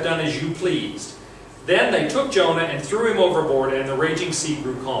 Lord, have done as you pleased. Then they took Jonah and threw him overboard, and the raging sea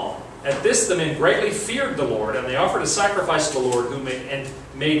grew calm. At this the men greatly feared the Lord, and they offered a sacrifice to the Lord and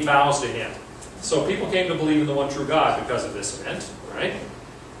made vows to him. So people came to believe in the one true God because of this event. Right?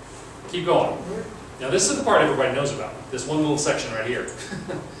 Keep going. Now this is the part everybody knows about. This one little section right here.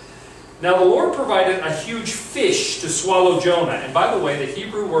 Now the Lord provided a huge fish to swallow Jonah. And by the way, the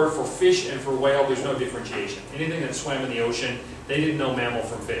Hebrew word for fish and for whale, there's no differentiation. Anything that swam in the ocean, they didn't know mammal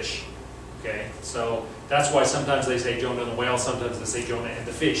from fish. Okay? So that's why sometimes they say Jonah and the whale, sometimes they say Jonah and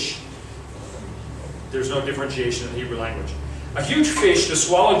the fish. There's no differentiation in the Hebrew language. A huge fish to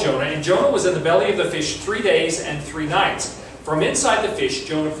swallow Jonah, and Jonah was in the belly of the fish 3 days and 3 nights. From inside the fish,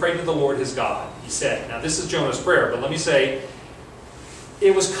 Jonah prayed to the Lord his God. He said, now this is Jonah's prayer, but let me say,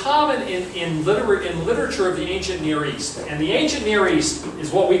 it was common in literature of the ancient Near East. And the ancient Near East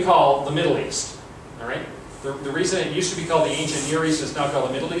is what we call the Middle East. All right? The reason it used to be called the ancient Near East is now called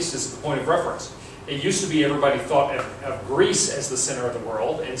the Middle East is the point of reference. It used to be everybody thought of Greece as the center of the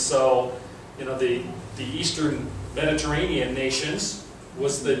world, and so you know the Eastern Mediterranean nations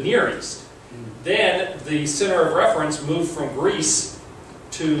was the Near East. Then the center of reference moved from Greece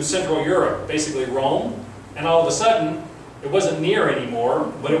to Central Europe, basically Rome, and all of a sudden it wasn't near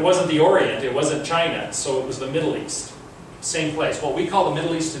anymore, but it wasn't the Orient, it wasn't China, so it was the Middle East. Same place. What we call the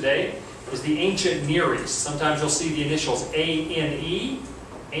Middle East today is the ancient Near East. Sometimes you'll see the initials ANE,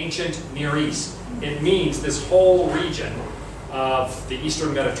 ancient Near East. It means this whole region of the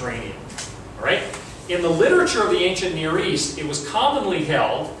Eastern Mediterranean. All right? In the literature of the ancient Near East, it was commonly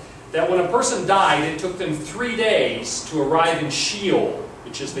held that when a person died, it took them 3 days to arrive in Sheol,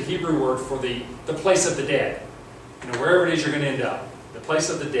 which is the Hebrew word for the place of the dead. You know, wherever it is you're going to end up, the place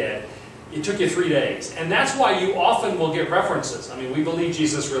of the dead. It took you 3 days. And that's why you often will get references. I mean, we believe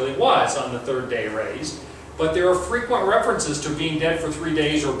Jesus really was on the 3rd day raised, but there are frequent references to being dead for 3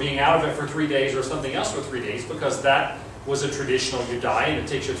 days or being out of it for 3 days or something else for 3 days because that was a traditional, you die and it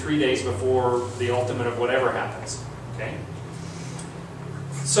takes you 3 days before the ultimate of whatever happens. Okay?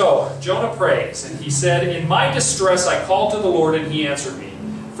 So, Jonah prays, and he said, in my distress I called to the Lord, and he answered me.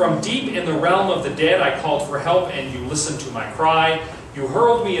 From deep in the realm of the dead I called for help, and you listened to my cry. You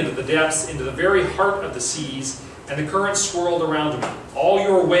hurled me into the depths, into the very heart of the seas, and the current swirled around me. All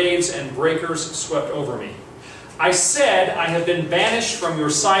your waves and breakers swept over me. I said, I have been banished from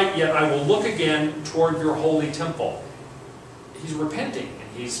your sight, yet I will look again toward your holy temple. He's repenting,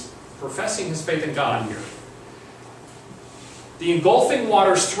 and he's professing his faith in God here. The engulfing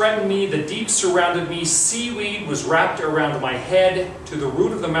waters threatened me, the deep surrounded me, seaweed was wrapped around my head, to the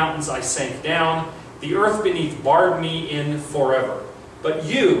root of the mountains I sank down, the earth beneath barred me in forever. But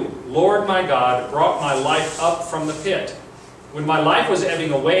you, Lord my God, brought my life up from the pit. When my life was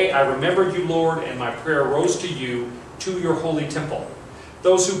ebbing away, I remembered you, Lord, and my prayer rose to you, to your holy temple.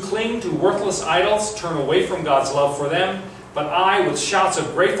 Those who cling to worthless idols turn away from God's love for them, but I, with shouts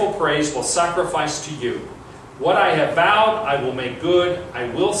of grateful praise, will sacrifice to you. What I have vowed, I will make good. I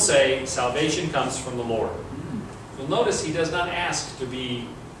will say, salvation comes from the Lord. You'll notice he does not ask to be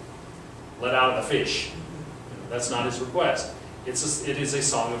let out of the fish. That's not his request. It is a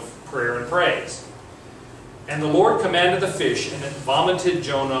song of prayer and praise. And the Lord commanded the fish, and it vomited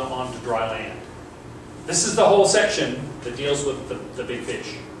Jonah onto dry land. This is the whole section that deals with the big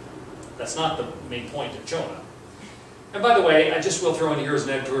fish. That's not the main point of Jonah. And by the way, I just will throw in here as an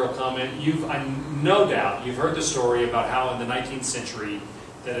editorial comment, no doubt you've heard the story about how in the 19th century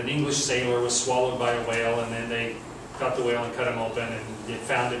that an English sailor was swallowed by a whale and then they got the whale and cut him open, and they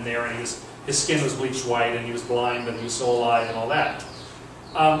found him there, and his skin was bleached white, and he was blind, but he was still alive, and all that.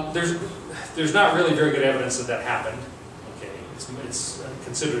 There's not really very good evidence that that happened. Okay, it's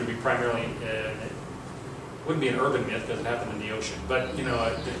considered to be primarily, it wouldn't be an urban myth because it happened in the ocean, but you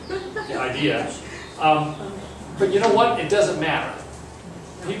know, the idea. But you know what? It doesn't matter.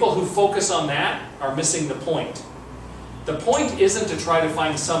 People who focus on that are missing the point. The point isn't to try to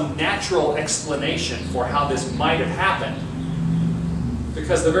find some natural explanation for how this might have happened.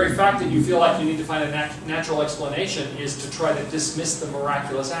 Because the very fact that you feel like you need to find a natural explanation is to try to dismiss the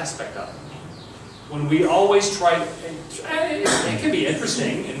miraculous aspect of it. When we always try, it can be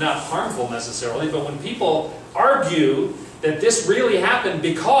interesting and not harmful necessarily, but when people argue that this really happened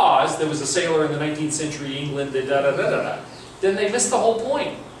because there was a sailor in the 19th century England, then they miss the whole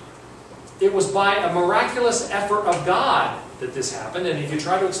point. It was by a miraculous effort of God that this happened, and if you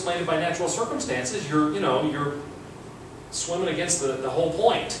try to explain it by natural circumstances, you're swimming against the whole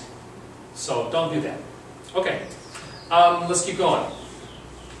point. So don't do that. Okay, let's keep going.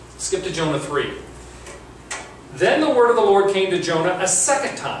 Skip to Jonah 3. Then the word of the Lord came to Jonah a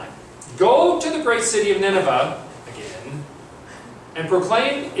second time. Go to the great city of Nineveh, again, and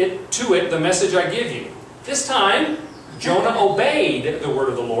proclaim to it the message I give you. This time, Jonah obeyed the word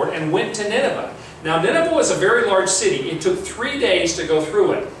of the Lord and went to Nineveh. Now, Nineveh was a very large city. It took 3 days to go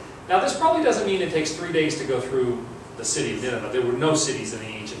through it. Now, this probably doesn't mean it takes 3 days to go through the city of Nineveh. There were no cities in the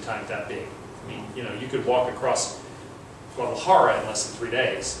ancient time that big. I mean, you could walk across Guadalajara in less than 3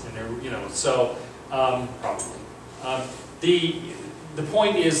 days. And there, so probably. The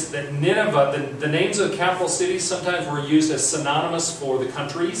point is that Nineveh, the names of the capital cities sometimes were used as synonymous for the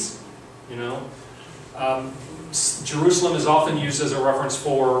countries. Jerusalem is often used as a reference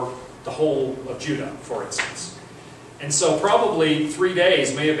for the whole of Judah, for instance. And so probably 3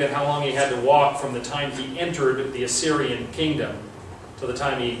 days may have been how long he had to walk from the time he entered the Assyrian kingdom to the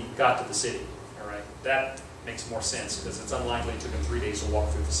time he got to the city. All right, that makes more sense because it's unlikely it took him 3 days to walk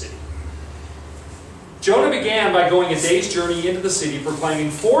through the city. Jonah began by going a day's journey into the city, proclaiming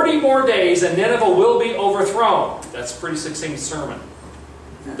 40 more days and Nineveh will be overthrown. That's a pretty succinct sermon.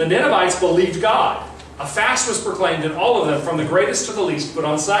 The Ninevites believed God. A fast was proclaimed, and all of them, from the greatest to the least, put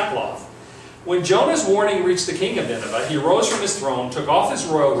on sackcloth. When Jonah's warning reached the king of Nineveh, he rose from his throne, took off his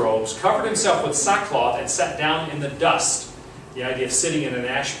royal robes, covered himself with sackcloth, and sat down in the dust. The idea of sitting in an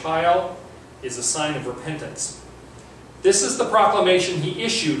ash pile is a sign of repentance. This is the proclamation he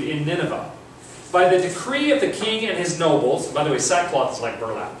issued in Nineveh. By the decree of the king and his nobles, by the way, sackcloth is like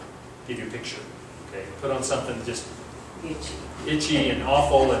burlap. Give you a picture. Okay, put on something just itchy and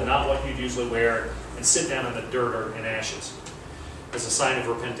awful and not what you'd usually wear, and sit down in the dirt and ashes as a sign of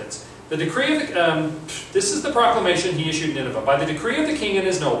repentance. The decree of this is the proclamation he issued in Nineveh. By the decree of the king and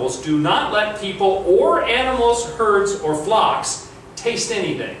his nobles, do not let people or animals, herds, or flocks taste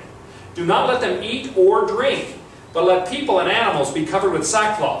anything. Do not let them eat or drink, but let people and animals be covered with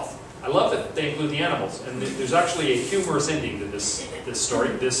sackcloth. I love that they include the animals, and there's actually a humorous ending to this story,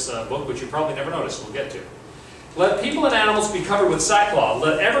 this book, which you probably never noticed. We'll get to. Let people and animals be covered with sackcloth.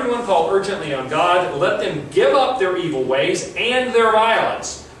 Let everyone call urgently on God. Let them give up their evil ways and their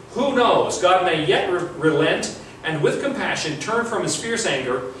violence. Who knows? God may yet relent and with compassion turn from his fierce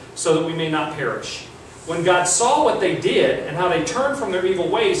anger so that we may not perish. When God saw what they did and how they turned from their evil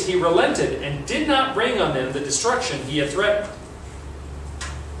ways, he relented and did not bring on them the destruction he had threatened.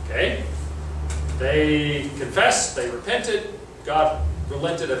 Okay? They confessed, they repented, God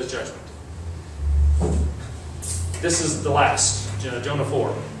relented of his judgment. This is the last, Jonah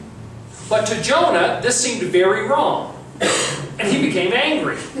 4. But to Jonah, this seemed very wrong. And he became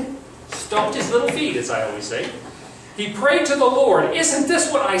angry. Stomped his little feet, as I always say. He prayed to the Lord, isn't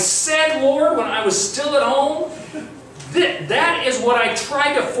this what I said, Lord, when I was still at home? That is what I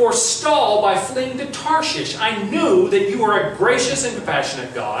tried to forestall by fleeing to Tarshish. I knew that you are a gracious and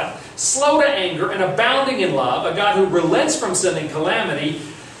compassionate God, slow to anger and abounding in love, a God who relents from sending calamity.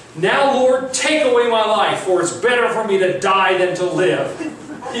 Now, Lord, take away my life, for it's better for me to die than to live.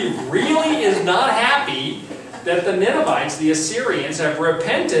 He really is not happy that the Ninevites, the Assyrians, have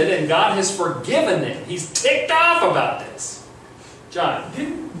repented and God has forgiven them. He's ticked off about this. John?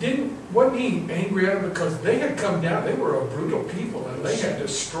 Wasn't he angry at them because they had come down, they were a brutal people, and they had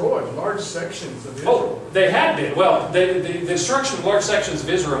destroyed large sections of Israel? Oh, they had been. Well, the destruction of large sections of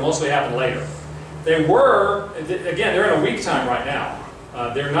Israel mostly happened later. They were, again, they're in a weak time right now.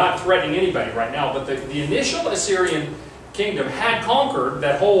 They're not threatening anybody right now, but the initial Assyrian kingdom had conquered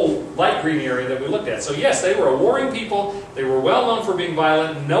that whole light green area that we looked at. So yes, they were a warring people. They were well known for being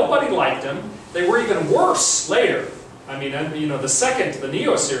violent. Nobody liked them. They were even worse later. I mean, the second, the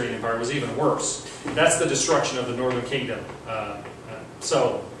Neo-Assyrian Empire was even worse. That's the destruction of the northern kingdom.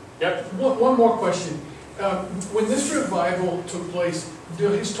 Yep. One more question. When this revival took place, do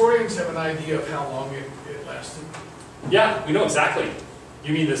historians have an idea of how long it lasted? Yeah, we know exactly.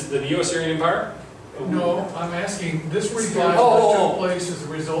 You mean the Neo-Assyrian Empire? No, I'm asking, this revival that took place as a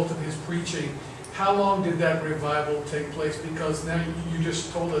result of his preaching, how long did that revival take place? Because now you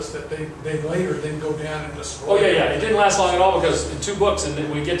just told us that they later then go down and destroy. Oh yeah. It didn't last long at all, because in 2 books, and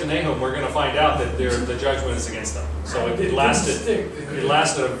when we get to Nahum, we're going to find out that the judgment is against them. So it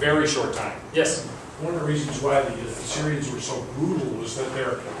lasted a very short time. Yes? One of the reasons why the Assyrians were so brutal was that they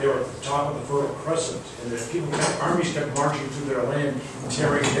were at the top of the Fertile Crescent, and that armies kept marching through their land,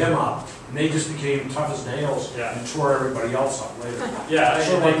 tearing them up, and they just became tough as nails and tore everybody else up later. Yeah,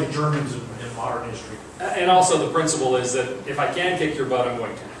 sort of like the Germans in modern history. And also the principle is that if I can kick your butt, I'm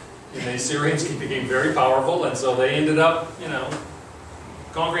going to. And the Assyrians became very powerful, and so they ended up,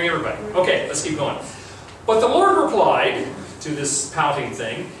 conquering everybody. Okay, let's keep going. But the Lord replied to this pouting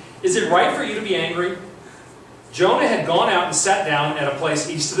thing, "Is it right for you to be angry?" Jonah had gone out and sat down at a place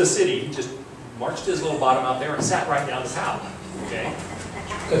east of the city. He just marched his little bottom out there and sat right down to pout. Okay?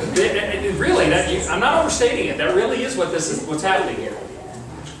 Really, I'm not overstating it. That really is what's happening here.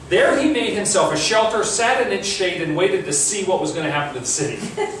 There he made himself a shelter, sat in its shade, and waited to see what was going to happen to the city.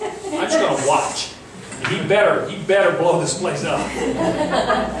 I'm just going to watch. He better blow this place up.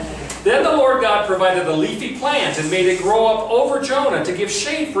 Then the Lord God provided a leafy plant and made it grow up over Jonah to give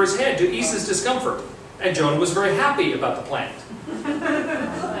shade for his head to ease his discomfort. And Jonah was very happy about the plant.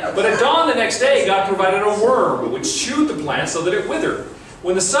 But at dawn the next day, God provided a worm which chewed the plant so that it withered.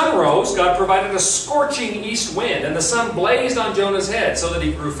 When the sun rose, God provided a scorching east wind, and the sun blazed on Jonah's head so that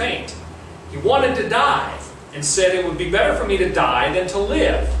he grew faint. He wanted to die and said, "It would be better for me to die than to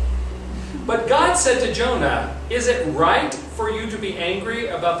live." But God said to Jonah, "Is it right for you to be angry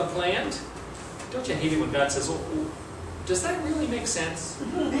about the plant?" Don't you hate it when God says, "Well, does that really make sense?"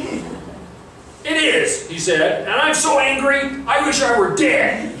 "It is," he said, "and I'm so angry, I wish I were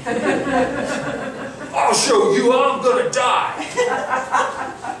dead." "I'll show you how I'm going to die."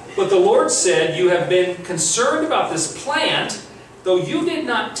 But the Lord said, "You have been concerned about this plant, though you did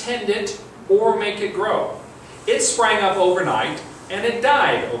not tend it or make it grow. It sprang up overnight, and it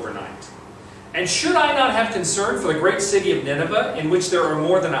died overnight. And should I not have concern for the great city of Nineveh, in which there are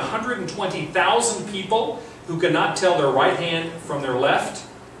more than 120,000 people who cannot tell their right hand from their left,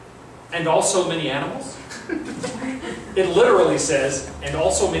 and also many animals?" It literally says, "and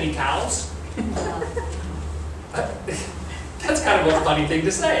also many cows." That's kind of a funny thing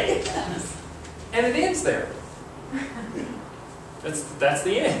to say. And it ends there. That's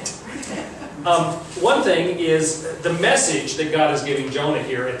the end. One thing is, the message that God is giving Jonah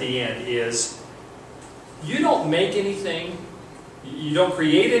here at the end is, you don't make anything, you don't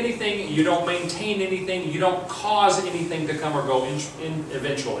create anything, you don't maintain anything, you don't cause anything to come or go in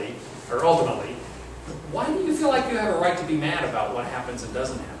eventually, or ultimately. Why do you feel like you have a right to be mad about what happens and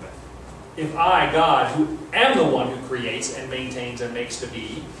doesn't happen? If I, God, who am the one who creates and maintains and makes to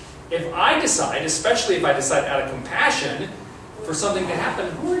be, if I decide, especially if I decide out of compassion for something to happen,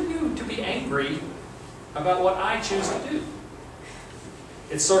 who are you to be angry about what I choose to do?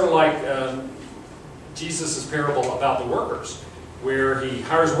 It's sort of like Jesus' parable about the workers, where he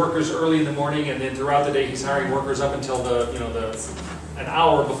hires workers early in the morning, and then throughout the day he's hiring workers up until an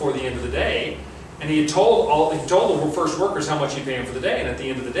hour before the end of the day. And he told the first workers how much he'd pay them for the day, and at the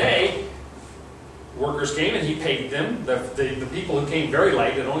end of the day, workers came and he paid them, the people who came very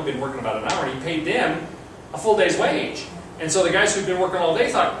late, had only been working about an hour, and he paid them a full day's wage. And so the guys who'd been working all day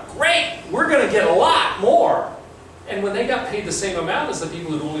thought, "Great, we're going to get a lot more." And when they got paid the same amount as the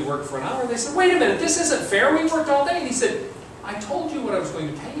people who'd only worked for an hour, they said, "Wait a minute, this isn't fair, we worked all day." And he said, "I told you what I was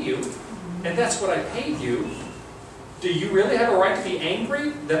going to pay you, and that's what I paid you. Do you really have a right to be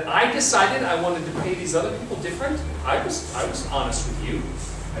angry that I decided I wanted to pay these other people different? I was honest with you.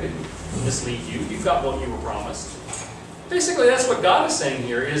 I didn't mislead you. You got what you were promised." Basically, that's what God is saying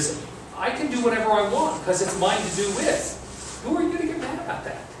here, is I can do whatever I want because it's mine to do with. Who are you to get mad about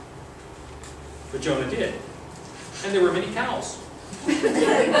that? But Jonah did. And there were many cows.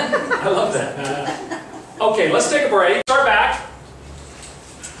 I love that. Okay, let's take a break. Start back.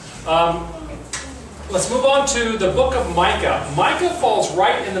 Let's move on to the book of Micah. Micah falls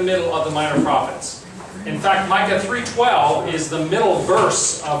right in the middle of the minor prophets. In fact, Micah 3:12 is the middle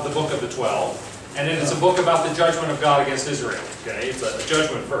verse of the book of the 12, and it is a book about the judgment of God against Israel. Okay, it's a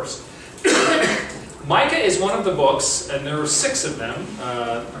judgment verse. Micah is one of the books, and there are 6 of them.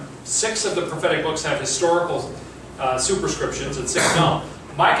 6 of the prophetic books have historical superscriptions, and 6 don't.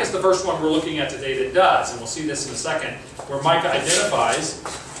 Micah is the first one we're looking at today that does, and we'll see this in a second, where Micah identifies.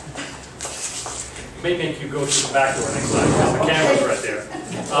 It may make you go to the back door next time because the camera's right there.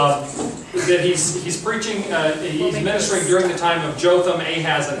 That he's preaching, he's ministering during the time of Jotham,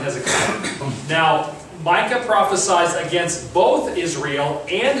 Ahaz, and Hezekiah. Now, Micah prophesies against both Israel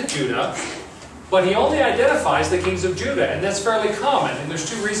and Judah, but he only identifies the kings of Judah, and that's fairly common, and there's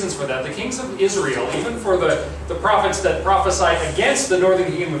two reasons for that. The kings of Israel, even for the prophets that prophesy against the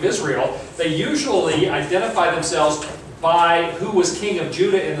northern kingdom of Israel, they usually identify themselves by who was king of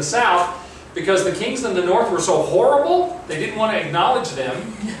Judah in the south, because the kings in the north were so horrible, they didn't want to acknowledge them,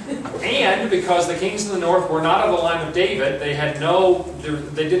 and because the kings in the north were not of the line of David, they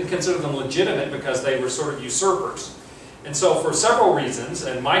didn't consider them legitimate because they were sort of usurpers. And so for several reasons,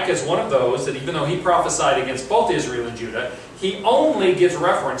 and Micah is one of those, that even though he prophesied against both Israel and Judah, he only gives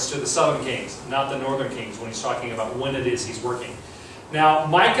reference to the southern kings, not the northern kings, when he's talking about when it is he's working. Now,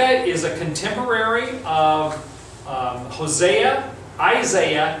 Micah is a contemporary of Hosea,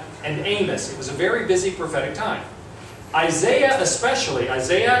 Isaiah, and Amos. It was a very busy prophetic time. Isaiah especially,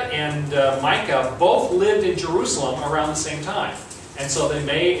 Isaiah and Micah both lived in Jerusalem around the same time. And so they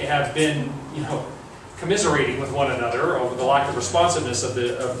may have been, commiserating with one another over the lack of responsiveness of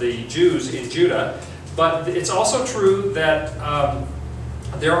the Jews in Judah. But it's also true that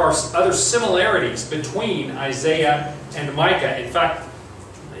there are other similarities between Isaiah and Micah. In fact,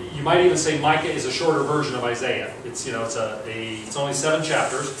 you might even say Micah is a shorter version of Isaiah. It's only 7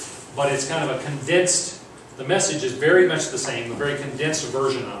 chapters, but it's kind of a condensed. The message is very much the same, a very condensed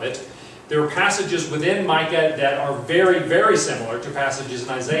version of it. There are passages within Micah that are very, very similar to passages in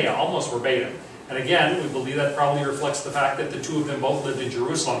Isaiah, almost verbatim. And again, we believe that probably reflects the fact that the two of them both lived in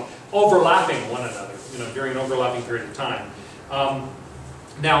Jerusalem, overlapping one another, during an overlapping period of time.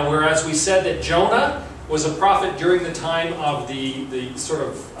 Now, whereas we said that Jonah was a prophet during the time of the sort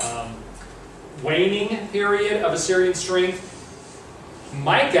of waning period of Assyrian strength,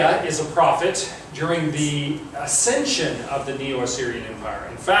 Micah is a prophet during the ascension of the Neo-Assyrian Empire.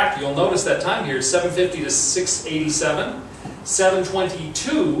 In fact, you'll notice that time here is 750 to 687.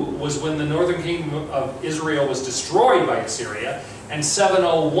 722 was when the northern kingdom of Israel was destroyed by Assyria, and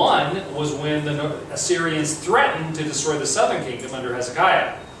 701 was when the Assyrians threatened to destroy the southern kingdom under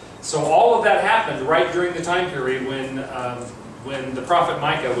Hezekiah. So all of that happened right during the time period when the prophet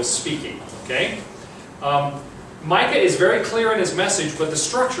Micah was speaking. Okay, Micah is very clear in his message, but the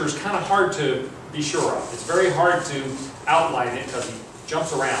structure is kind of hard to be sure of. It's very hard to outline it because he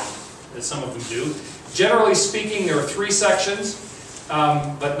jumps around, as some of them do. Generally speaking, there are 3 sections,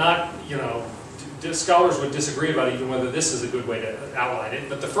 but not, scholars would disagree about even whether this is a good way to outline it.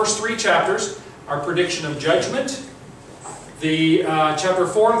 But the first 3 chapters are prediction of judgment. The chapter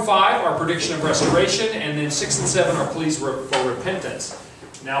 4 and 5 are prediction of restoration, and then 6 and 7 are pleas for repentance.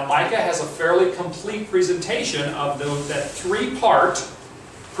 Now, Micah has a fairly complete presentation of that 3-part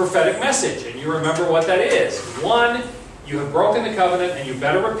prophetic message, and you remember what that is. 1, you have broken the covenant and you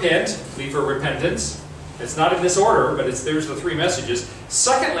better repent, plea for repentance. It's not in this order, but there's the 3 messages.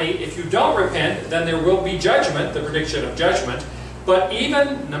 Secondly, if you don't repent, then there will be judgment, the prediction of judgment. But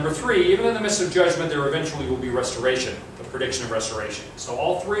even, number 3, even in the midst of judgment, there eventually will be restoration, the prediction of restoration. So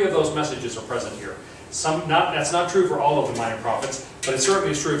all 3 of those messages are present here. That's not true for all of the minor prophets, but it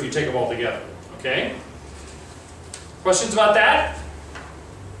certainly is true if you take them all together. Okay? Questions about that?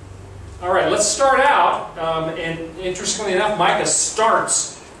 All right, let's start out, and interestingly enough, Micah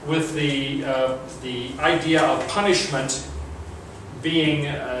starts with the idea of punishment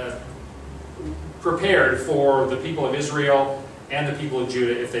being prepared for the people of Israel and the people of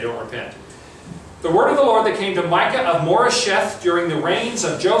Judah if they don't repent. The word of the Lord that came to Micah of Moresheth during the reigns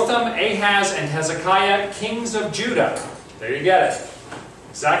of Jotham, Ahaz, and Hezekiah, kings of Judah. There you get it.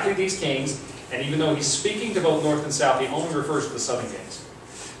 Exactly these kings, and even though he's speaking to both north and south, he only refers to the southern kings.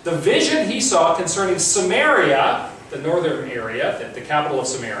 The vision he saw concerning Samaria, the northern area, the capital of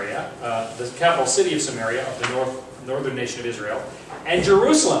Samaria, the capital city of Samaria of the northern nation of Israel, and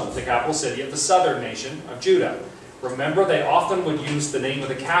Jerusalem, the capital city of the southern nation of Judah. Remember, they often would use the name of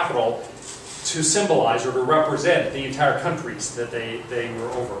the capital to symbolize or to represent the entire countries that they were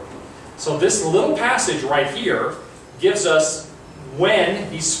over. So this little passage right here gives us when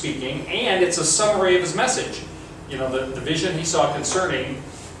he's speaking, and it's a summary of his message. The vision he saw concerning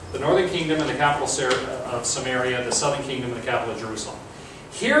the northern kingdom and the capital of Samaria, the southern kingdom and the capital of Jerusalem.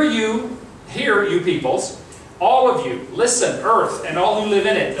 Hear you peoples, all of you, listen, earth, and all who live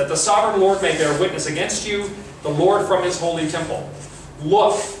in it, that the sovereign Lord may bear witness against you, the Lord from his holy temple.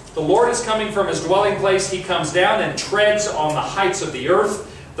 Look, the Lord is coming from his dwelling place. He comes down and treads on the heights of the earth.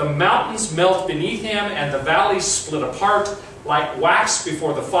 The mountains melt beneath him, and the valleys split apart. like wax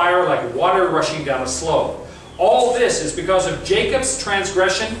before the fire, like water rushing down a slope. All this is because of Jacob's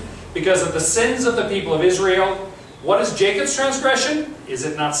transgression, because of the sins of the people of Israel. What is Jacob's transgression? Is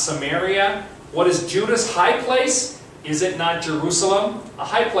it not Samaria? What is Judah's high place? Is it not Jerusalem? A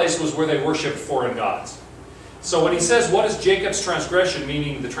high place was where they worshipped foreign gods. So when he says, what is Jacob's transgression,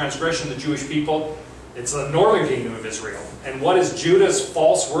 meaning the transgression of the Jewish people, it's the northern kingdom of Israel. And what is Judah's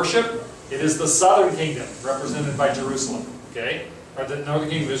false worship? It is the southern kingdom, represented by Jerusalem. Okay? Or the northern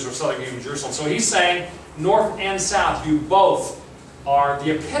kingdom of Israel, southern kingdom of Jerusalem. So he's saying, north and south, you both are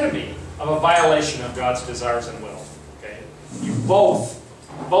the epitome of a violation of God's desires and will. Okay? You both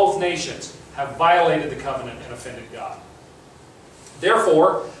nations, have violated the covenant and offended God.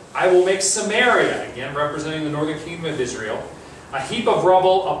 Therefore, I will make Samaria, again representing the northern kingdom of Israel, a heap of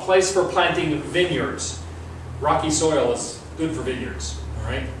rubble, a place for planting vineyards. Rocky soil is good for vineyards. All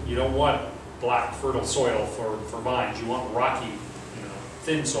right? You don't want black, fertile soil for vines. You want rocky,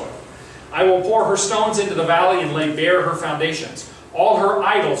 thin soil. I will pour her stones into the valley and lay bare her foundations. All her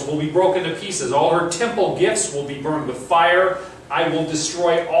idols will be broken to pieces. All her temple gifts will be burned with fire. I will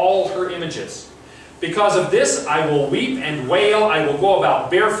destroy all her images. Because of this, I will weep and wail. I will go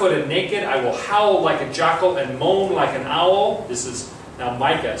about barefoot and naked. I will howl like a jackal and moan like an owl. This is now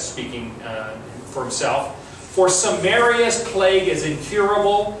Micah speaking for himself. For Samaria's plague is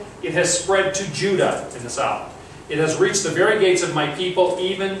incurable. It has spread to Judah in the south. It has reached the very gates of my people,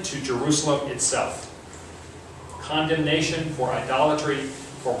 even to Jerusalem itself. Condemnation for idolatry,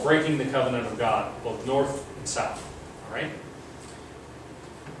 for breaking the covenant of God, both north and south. All right?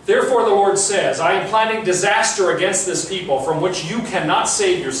 Therefore the Lord says, I am planning disaster against this people from which you cannot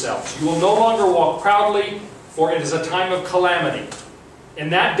save yourselves. You will no longer walk proudly, for it is a time of calamity. In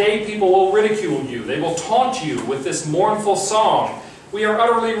that day people will ridicule you. They will taunt you with this mournful song. We are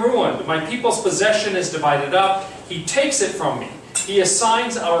utterly ruined. My people's possession is divided up. He takes it from me. He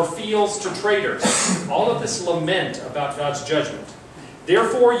assigns our fields to traders. All of this lament about God's judgment.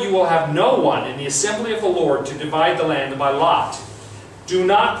 Therefore you will have no one in the assembly of the Lord to divide the land by lot. Do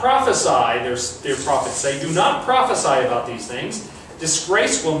not prophesy, their prophets say, do not prophesy about these things.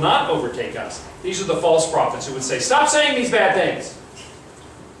 Disgrace will not overtake us. These are the false prophets who would say, stop saying these bad things.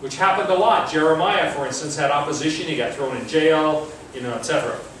 Which happened a lot. Jeremiah, for instance, had opposition. He got thrown in jail,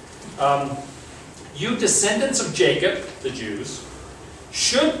 etc. You descendants of Jacob, the Jews,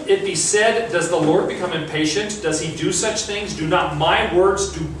 should it be said, does the Lord become impatient? Does he do such things? Do not my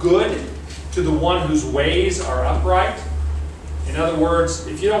words do good to the one whose ways are upright? In other words,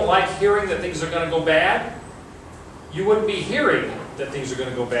 if you don't like hearing that things are going to go bad, you wouldn't be hearing that things are going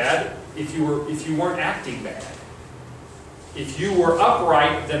to go bad if you weren't acting bad. If you were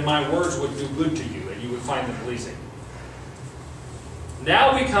upright, then my words would do good to you, and you would find them pleasing.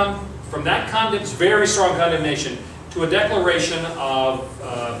 Now we come from that very strong condemnation to a declaration of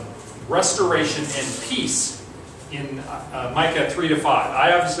restoration and peace in Micah 3-5.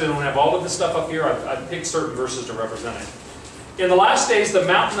 I obviously don't have all of this stuff up here. I've picked certain verses to represent it. In the last days, the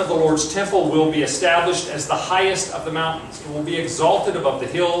mountain of the Lord's temple will be established as the highest of the mountains. It will be exalted above the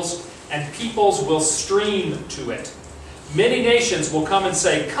hills, and peoples will stream to it. Many nations will come and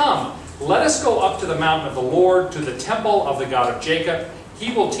say, come, let us go up to the mountain of the Lord, to the temple of the God of Jacob.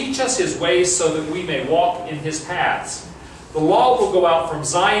 He will teach us his ways so that we may walk in his paths. The law will go out from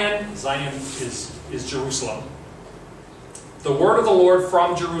Zion. Zion is Jerusalem. The word of the Lord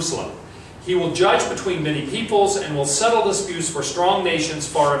from Jerusalem. He will judge between many peoples and will settle disputes for strong nations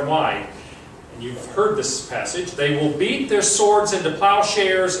far and wide. And you've heard this passage. They will beat their swords into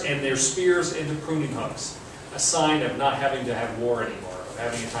plowshares and their spears into pruning hooks. A sign of not having to have war anymore, of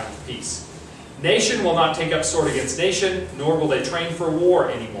having a time of peace. Nation will not take up sword against nation, nor will they train for war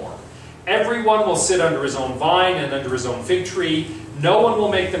anymore. Everyone will sit under his own vine and under his own fig tree. No one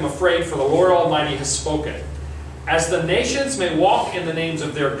will make them afraid, for the Lord Almighty has spoken. As the nations may walk in the names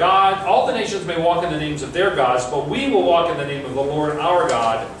of their God, all the nations may walk in the names of their gods, but we will walk in the name of the Lord our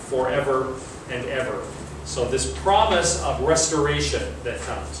God forever and ever. So this promise of restoration that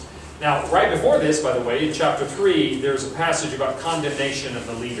comes. Now, right before this, by the way, in chapter 3, there's a passage about condemnation of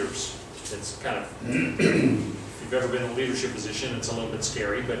the leaders. It's kind of, if you've ever been in a leadership position, it's a little bit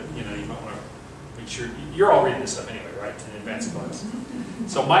scary, but you might want to make sure, you're all reading this stuff anyway, right, in advance of us.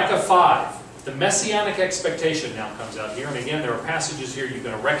 So Micah 5, the messianic expectation now comes out here, and again, there are passages here you're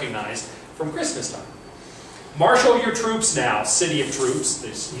going to recognize from Christmas time. Marshal your troops now, city of troops.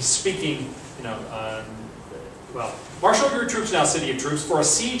 He's speaking, marshal your troops now, city of troops, for a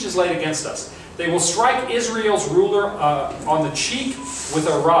siege is laid against us. They will strike Israel's ruler on the cheek with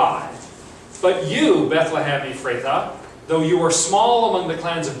a rod. But you, Bethlehem Ephrathah, though you are small among the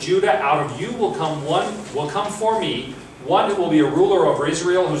clans of Judah, out of you will come for me One who will be a ruler over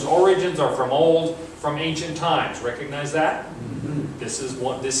Israel, whose origins are from old, from ancient times. Recognize that? This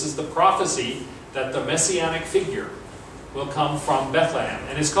is the prophecy that the messianic figure will come from Bethlehem.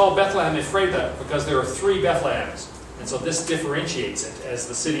 And it's called Bethlehem Ephrathah because there are 3 Bethlehems. And so this differentiates it as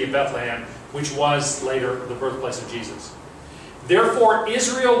the city of Bethlehem, which was later the birthplace of Jesus. Therefore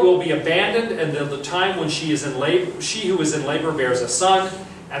Israel will be abandoned until the time when she who is in labor bears a son,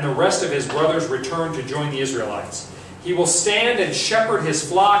 and the rest of his brothers return to join the Israelites. He will stand and shepherd his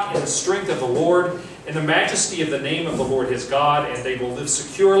flock in the strength of the Lord, in the majesty of the name of the Lord his God, and they will live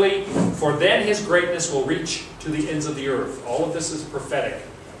securely, for then his greatness will reach to the ends of the earth. All of this is prophetic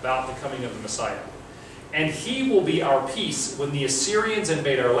about the coming of the Messiah. And he will be our peace when the Assyrians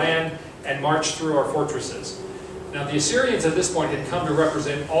invade our land and march through our fortresses. Now the Assyrians at this point had come to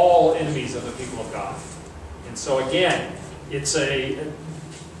represent all enemies of the people of God. And so again, it's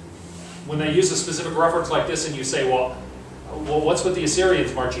when they use a specific reference like this and you say, well, what's with the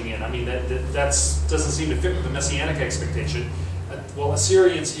Assyrians marching in? I mean, that doesn't seem to fit with the messianic expectation. Well,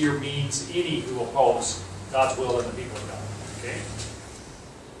 Assyrians here means any who oppose God's will and the people of God. Okay?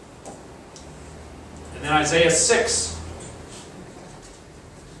 And then Isaiah 6.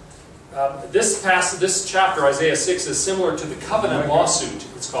 This chapter, Isaiah 6, is similar to the covenant lawsuit,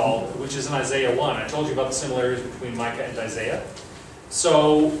 it's called, which is in Isaiah 1. I told you about the similarities between Micah and Isaiah.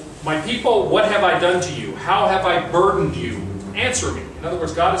 So, my people, what have I done to you? How have I burdened you? Answer me. In other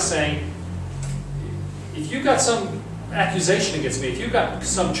words, God is saying, if you've got some accusation against me, if you've got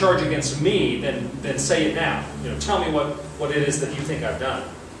some charge against me, then say it now. Tell me what it is that you think I've done.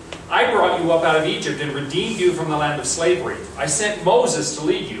 I brought you up out of Egypt and redeemed you from the land of slavery. I sent Moses to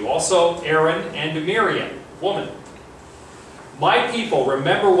lead you, also Aaron and Miriam, woman. My people,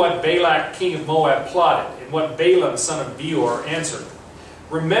 remember what Balak, king of Moab, plotted, and what Balaam, son of Beor, answered.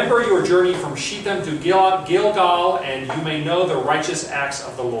 Remember your journey from Shittim to Gilgal, and you may know the righteous acts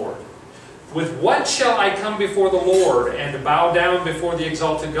of the Lord. With what shall I come before the Lord and bow down before the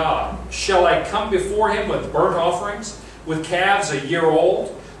exalted God? Shall I come before him with burnt offerings, with calves a year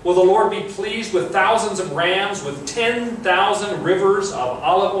old? Will the Lord be pleased with thousands of rams, with 10,000 rivers of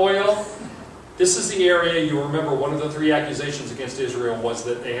olive oil? This is the area, you remember, one of the 3 accusations against Israel was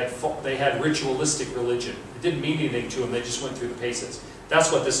that they had ritualistic religion. It didn't mean anything to them, they just went through the paces.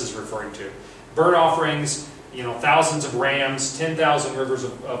 That's what this is referring to. Burnt offerings, thousands of rams, 10,000 rivers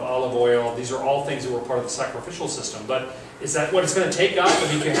of olive oil. These are all things that were part of the sacrificial system. But is that what it's going to take, God,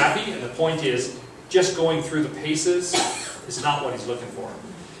 to make you happy? And the point is, just going through the paces is not what he's looking for.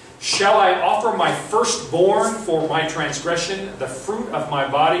 Shall I offer my firstborn for my transgression, the fruit of my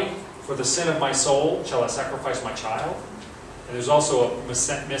body for the sin of my soul? Shall I sacrifice my child? And there's also a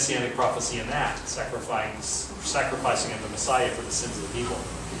messianic prophecy in that, sacrificing of the Messiah for the sins of the people.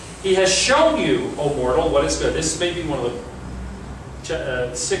 He has shown you, O mortal, what is good. This may be one of the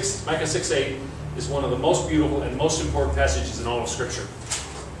Micah 6:8 is one of the most beautiful and most important passages in all of Scripture.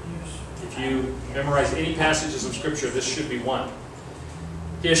 If you memorize any passages of Scripture, this should be one.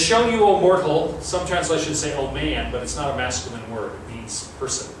 He has shown you, O mortal. Some translations say, O man, but it's not a masculine word. It means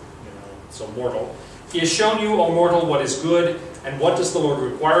person. So mortal. He has shown you, O mortal, what is good, and what does the Lord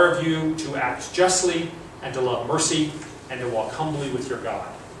require of you? To act justly, and to love mercy, and to walk humbly with your God.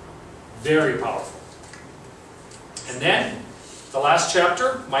 Very powerful. And then, the last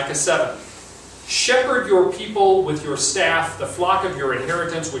chapter, Micah 7. Shepherd your people with your staff, the flock of your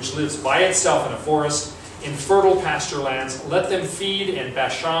inheritance, which lives by itself in a forest, in fertile pasture lands. Let them feed in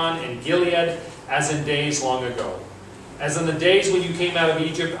Bashan and Gilead, as in days long ago. As in the days when you came out of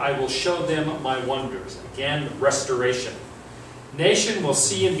Egypt, I will show them my wonders. Again, restoration. Nations will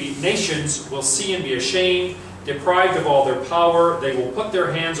see and be ashamed, deprived of all their power. They will put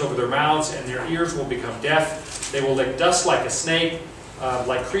their hands over their mouths, and their ears will become deaf. They will lick dust like a snake,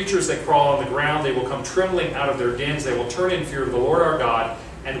 like creatures that crawl on the ground. They will come trembling out of their dens. They will turn in fear to the Lord our God,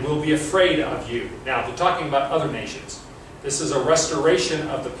 and will be afraid of you. Now, they're talking about other nations. This is a restoration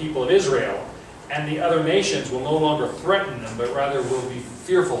of the people of Israel. And the other nations will no longer threaten them, but rather will be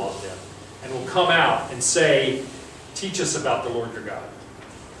fearful of them. And will come out and say, teach us about the Lord your God.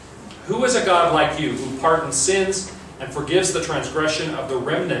 Who is a God like you, who pardons sins and forgives the transgression of the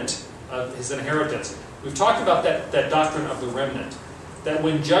remnant of his inheritance? We've talked about that doctrine of the remnant. That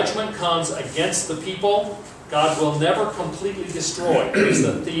when judgment comes against the people, God will never completely destroy. It is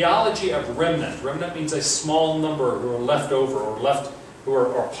the theology of remnant. Remnant means a small number who are left over, or who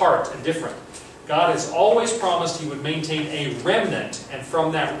are apart and different. God has always promised he would maintain a remnant, and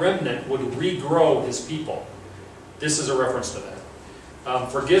from that remnant would regrow his people. This is a reference to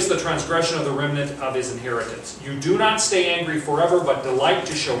that. Forgives the transgression of the remnant of his inheritance. You do not stay angry forever, but delight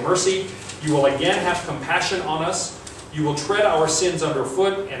to show mercy. You will again have compassion on us. You will tread our sins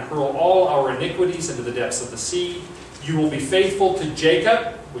underfoot and hurl all our iniquities into the depths of the sea. You will be faithful to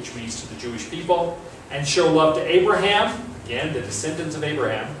Jacob, which means to the Jewish people, and show love to Abraham, again, the descendants of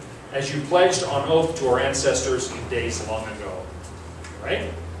Abraham, as you pledged on oath to our ancestors in days long ago.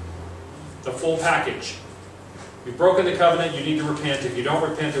 Right? The full package. You've broken the covenant, you need to repent. If you don't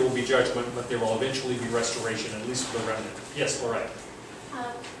repent, there will be judgment, but there will eventually be restoration, at least for the remnant. Yes, Lorraine.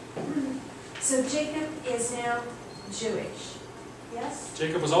 So Jacob is now Jewish, yes?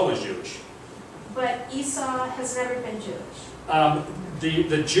 Jacob was always Jewish. But Esau has never been Jewish.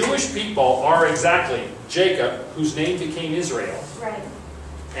 The Jewish people are exactly Jacob, whose name became Israel, Right.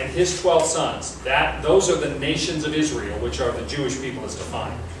 and his 12 sons. Those are the nations of Israel, which are the Jewish people as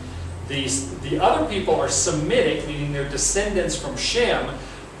defined. The other people are Semitic, meaning they're descendants from Shem,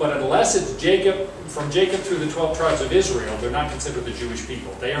 but unless it's Jacob, from Jacob through the 12 tribes of Israel, they're not considered the Jewish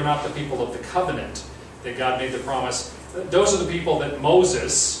people. They are not the people of the covenant that God made the promise. Those are the people that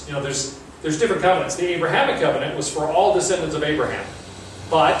Moses, there's different covenants. The Abrahamic covenant was for all descendants of Abraham.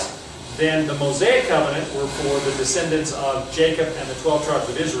 But then the Mosaic covenant were for the descendants of Jacob and the 12 tribes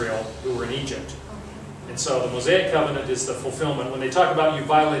of Israel who were in Egypt. And so the Mosaic covenant is the fulfillment. When they talk about you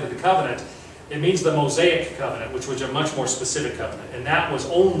violated the covenant, it means the Mosaic covenant, which was a much more specific covenant. And that was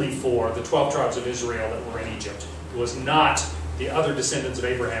only for the 12 tribes of Israel that were in Egypt. It was not the other descendants of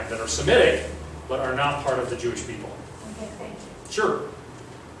Abraham that are Semitic, but are not part of the Jewish people. Okay, thank you. Sure.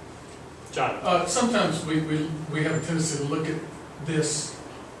 John. Sometimes we have a tendency to look at this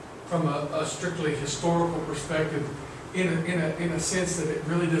from a strictly historical perspective, in a sense that it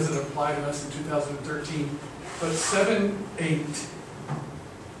really doesn't apply to us in 2013. But 7:8,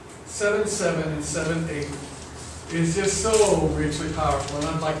 7:7 and 7:8 is just so richly powerful, and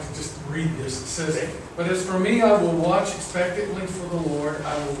I'd like to just read this. It says, "But as for me, I will watch expectantly for the Lord.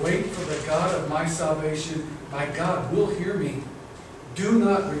 I will wait for the God of my salvation. My God will hear me. Do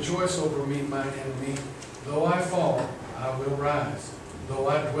not rejoice over me, mine enemy. Though I fall, I will rise. Though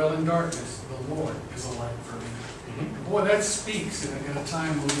I dwell in darkness, the Lord is a light for me." Boy, that speaks in a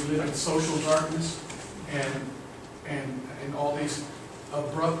time when we live in social darkness and all these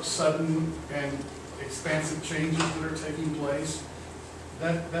abrupt, sudden, and expansive changes that are taking place.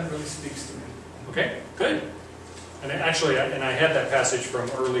 That really speaks to me. Okay, good. And actually, I had that passage from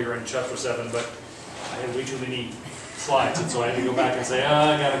earlier in chapter 7, but I had way too many slides, and so I had to go back and say,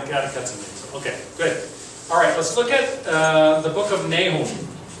 I gotta cut some things. Okay, good. All right, let's look at the book of Nahum.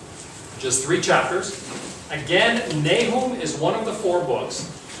 Just 3 chapters. Again, Nahum is one of the 4 books,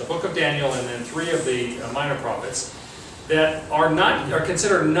 the book of Daniel and then 3 of the minor prophets, that are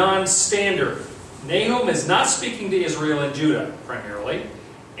considered non-standard. Nahum is not speaking to Israel and Judah primarily,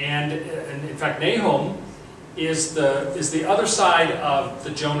 and in fact, Nahum is the other side of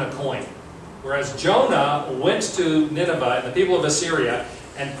the Jonah coin. Whereas Jonah went to Nineveh and the people of Assyria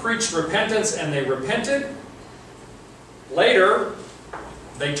and preached repentance, and they repented. Later,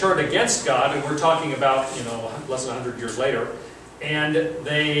 they turned against God, and we're talking about, less than 100 years later, and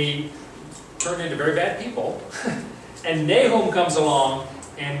they turned into very bad people. And Nahum comes along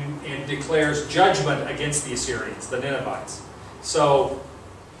and declares judgment against the Assyrians, the Ninevites. So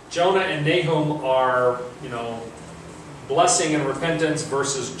Jonah and Nahum are, blessing and repentance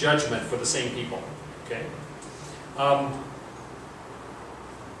versus judgment for the same people. Okay.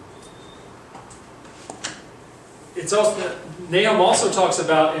 It's also, Nahum also talks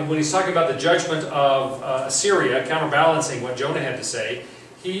about, and when he's talking about the judgment of Assyria, counterbalancing what Jonah had to say,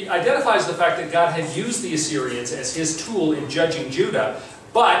 he identifies the fact that God had used the Assyrians as his tool in judging Judah,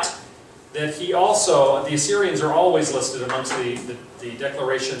 but that he also, the Assyrians are always listed amongst the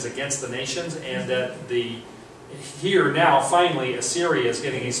declarations against the nations, and that here now, finally, Assyria is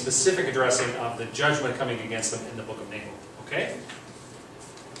getting a specific addressing of the judgment coming against them in the book of Nahum. Okay?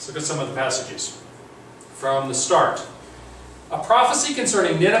 Let's look at some of the passages from the start. A prophecy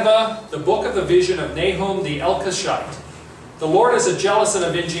concerning Nineveh, the book of the vision of Nahum the Elkoshite. The Lord is a jealous and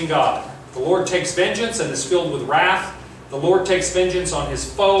avenging God. The Lord takes vengeance and is filled with wrath. The Lord takes vengeance on his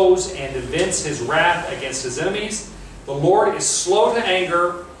foes and vents his wrath against his enemies. The Lord is slow to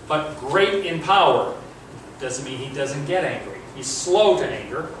anger, but great in power. Doesn't mean he doesn't get angry. He's slow to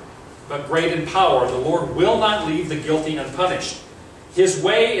anger, but great in power. The Lord will not leave the guilty unpunished. His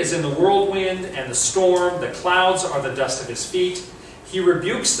way is in the whirlwind and the storm. The clouds are the dust of his feet. He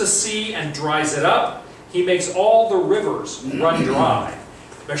rebukes the sea and dries it up. He makes all the rivers run dry.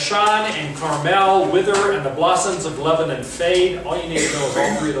 Bashan and Carmel wither, and the blossoms of Lebanon fade. All you need to know is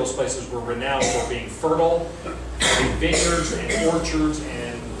all 3 of those places were renowned for being fertile, having vineyards and orchards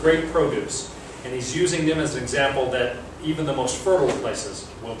and great produce. And he's using them as an example that even the most fertile places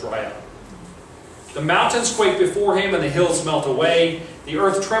will dry up. The mountains quake before him and the hills melt away. The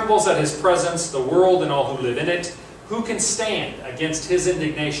earth trembles at his presence, the world and all who live in it. Who can stand against his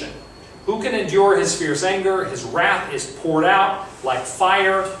indignation? Who can endure his fierce anger? His wrath is poured out like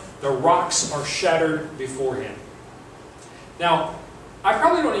fire. The rocks are shattered before him. Now, I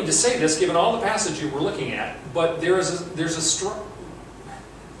probably don't need to say this given all the passages we're looking at, but there's a strong...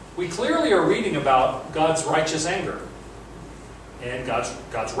 We clearly are reading about God's righteous anger and God's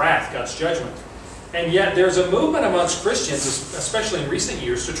wrath, God's judgment. And yet there's a movement amongst Christians, especially in recent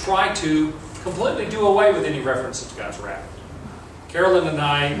years, to try to completely do away with any references to God's wrath. Carolyn and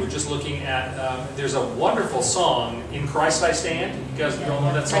I were just looking at, there's a wonderful song, In Christ I Stand. You guys don't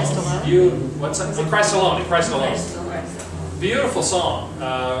know that song? Christ Alone? What's that? In Christ Alone. In Christ Alone. Beautiful song,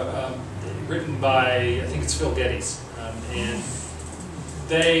 written by, I think it's Phil Geddes. And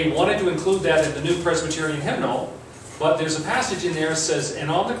they wanted to include that in the New Presbyterian Hymnal, but there's a passage in there that says, and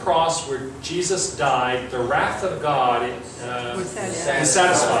on the cross where Jesus died, the wrath of God is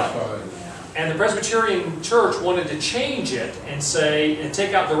satisfied. And the Presbyterian Church wanted to change it and say, and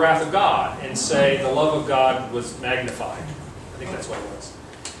take out the wrath of God and say the love of God was magnified. I think that's what it was.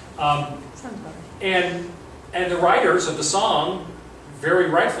 And the writers of the song very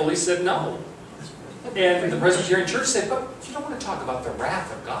rightfully said no. And the Presbyterian Church said, but you don't want to talk about the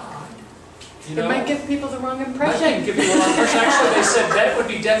wrath of God. You know? It might give people the wrong impression. Actually, they said that would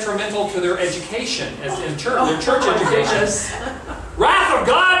be detrimental to their education as in church, their church education. Wrath of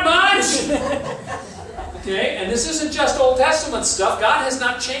God much? Okay, and this isn't just Old Testament stuff. God has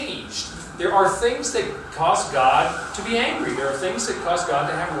not changed. There are things that cause God to be angry. There are things that cause God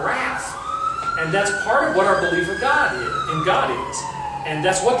to have wrath. And that's part of what our belief of God is. And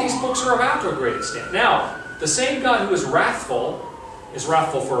that's what these books are about to a great extent. Now, the same God who is wrathful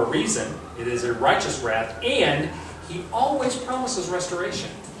for a reason. It is a righteous wrath, and He always promises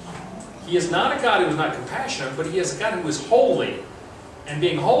restoration. He is not a God who is not compassionate, but He is a God who is holy. And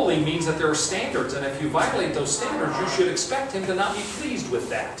being holy means that there are standards, and if you violate those standards, you should expect Him to not be pleased with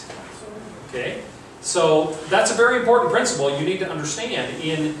that. Okay? So that's a very important principle you need to understand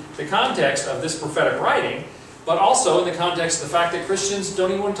in the context of this prophetic writing, but also in the context of the fact that Christians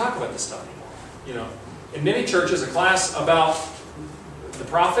don't even want to talk about this stuff anymore. You know, in many churches, a class about the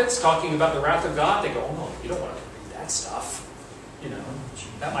prophets talking about the wrath of God, they go, oh no, you don't want to read that stuff. You know,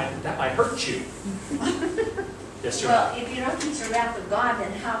 that might hurt you. Yes, sir. Well, if you don't think it's the wrath of God,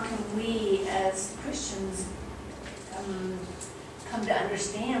 then how can we as Christians come to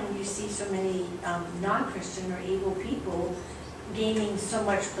understand when you see so many non-Christian or evil people gaining so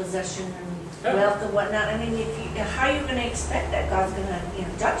much possession and wealth and whatnot? I mean, how are you going to expect that God's going to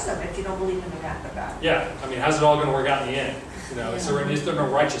judge them if you don't believe in the wrath of God? Yeah, I mean, how's it all going to work out in the end? You know, is there no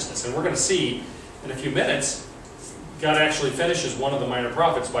righteousness? And we're going to see in a few minutes, God actually finishes one of the minor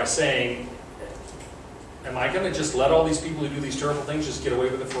prophets by saying, am I going to just let all these people who do these terrible things just get away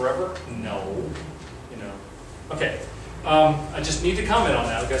with it forever? No. You know. Okay. I just need to comment on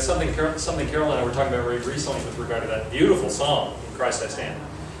that because something Carol and I were talking about very recently with regard to that beautiful song, In Christ I Stand.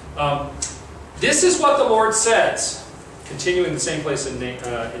 This is what the Lord says, continuing the same place just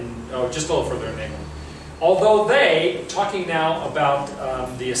a little further in Nahum. Although they, talking now about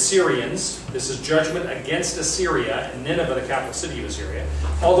the Assyrians, this is judgment against Assyria and Nineveh, the capital city of Assyria.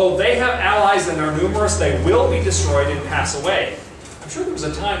 Although they have allies and are numerous, they will be destroyed and pass away. I'm sure there was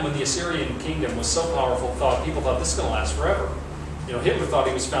a time when the Assyrian kingdom was so powerful, people thought this is going to last forever. You know, Hitler thought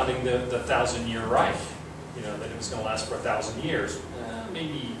he was founding the 1,000-year Reich. You know, that it was going to last for 1,000 years.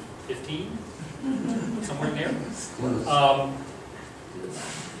 Maybe 15, somewhere in there.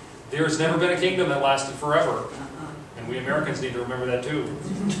 There's never been a kingdom that lasted forever. And we Americans need to remember that too.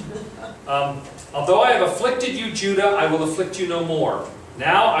 Although I have afflicted you, Judah, I will afflict you no more.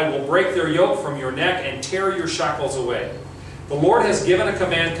 Now I will break their yoke from your neck and tear your shackles away. The Lord has given a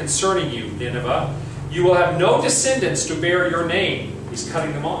command concerning you, Nineveh. You will have no descendants to bear your name. He's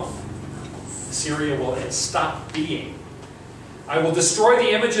cutting them off. Assyria will stop being. I will destroy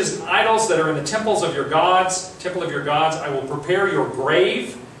the images and idols that are in the temples of your gods. Temple of your gods. I will prepare your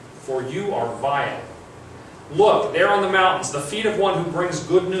grave, for you are vile. Look, there on the mountains, the feet of one who brings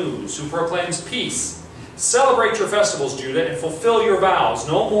good news, who proclaims peace. Celebrate your festivals, Judah, and fulfill your vows.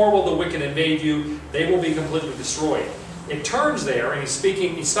 No more will the wicked invade you. They will be completely destroyed. It turns there, and he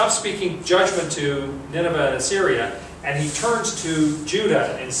stops speaking judgment to Nineveh and Assyria, and he turns to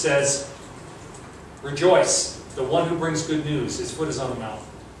Judah and says, rejoice, the one who brings good news. His foot is on the mountain.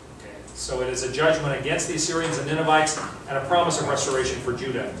 Okay. So it is a judgment against the Assyrians and Ninevites, and a promise of restoration for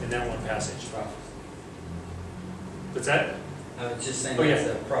Judah in that one passage. What's that? I was just saying it's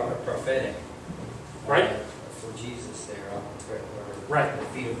a prophetic. Right? For Jesus there. Right. The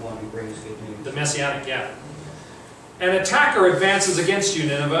feet of one who brings good news. The Messianic, yeah. An attacker advances against you,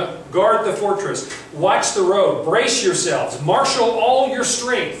 Nineveh. Guard the fortress. Watch the road. Brace yourselves. Marshal all your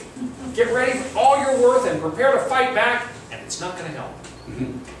strength. Get ready with all your worth and prepare to fight back, and it's not going to help.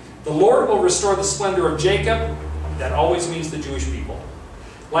 The Lord will restore the splendor of Jacob. That always means the Jewish people.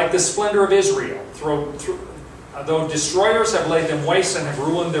 Like the splendor of Israel, though destroyers have laid them waste and have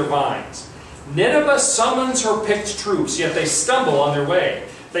ruined their vines. Nineveh summons her picked troops, yet they stumble on their way.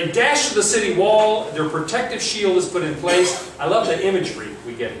 They dash to the city wall, their protective shield is put in place. I love the imagery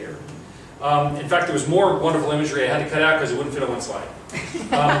we get here. In fact, there was more wonderful imagery I had to cut out because it wouldn't fit on one slide.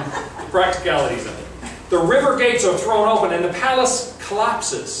 The practicalities of it. The river gates are thrown open and the palace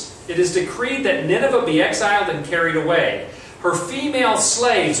collapses. It is decreed that Nineveh be exiled and carried away. Her female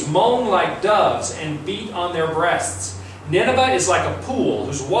slaves moan like doves and beat on their breasts. Nineveh is like a pool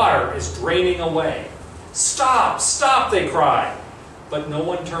whose water is draining away. Stop, stop, they cry. But no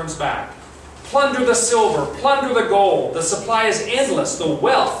one turns back. Plunder the silver, plunder the gold. The supply is endless, the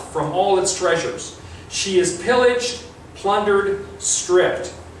wealth from all its treasures. She is pillaged, plundered,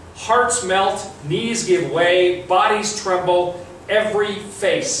 stripped. Hearts melt, knees give way, bodies tremble, every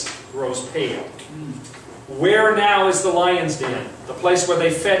face grows pale. Where now is the lion's den, the place where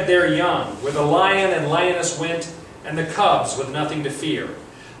they fed their young, where the lion and lioness went, and the cubs with nothing to fear?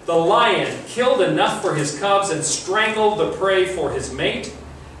 The lion killed enough for his cubs and strangled the prey for his mate,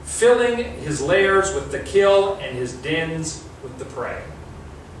 filling his lairs with the kill and his dens with the prey.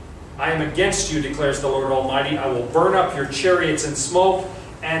 I am against you, declares the Lord Almighty. I will burn up your chariots in smoke,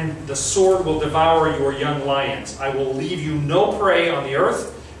 and the sword will devour your young lions. I will leave you no prey on the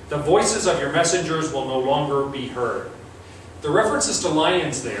earth. The voices of your messengers will no longer be heard. The references to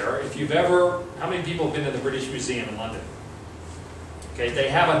lions there, if you've ever, how many people have been to the British Museum in London? Okay, they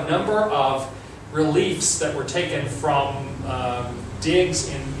have a number of reliefs that were taken from digs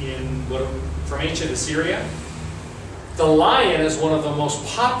from ancient Assyria. The lion is one of the most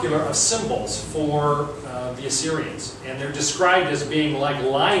popular of symbols for the Assyrians, and they're described as being like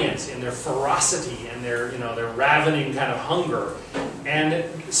lions in their ferocity and their ravening kind of hunger. And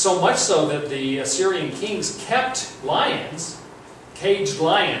so much so that the Assyrian kings kept lions, caged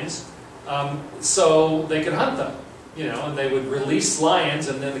lions, so they could hunt them. And they would release lions,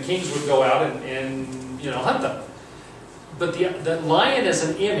 and then the kings would go out and hunt them. But the lion is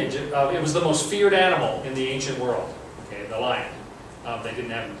an image of, it was the most feared animal in the ancient world. Okay, the lion. They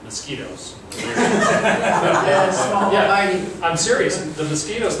didn't have mosquitoes. Yeah, I'm serious. The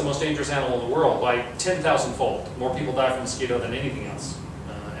mosquito is the most dangerous animal in the world by 10,000-fold. More people die from mosquito than anything else,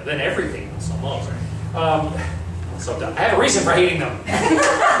 and then everything else almost. So I have a reason for hating them.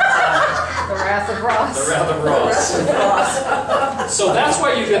 The wrath of Ross. The wrath of Ross. So that's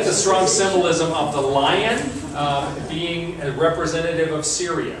why you get the strong symbolism of the lion being a representative of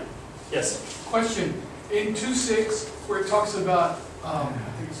Syria. Yes? Question. In 2:6, where it talks about, I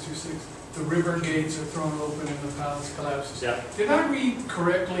think it's 2:6, the river gates are thrown open and the palace collapses. Yeah. Did I read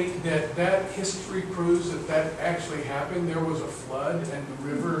correctly that history proves that actually happened? There was a flood and the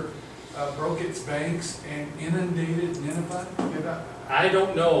river broke its banks and inundated Nineveh? I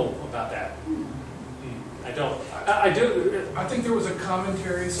don't know about that. I don't. I do. I think there was a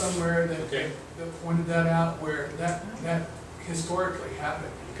commentary somewhere that pointed that out, where that historically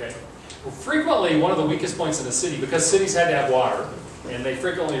happened. Okay. Well, frequently, one of the weakest points in a city, because cities had to have water, and they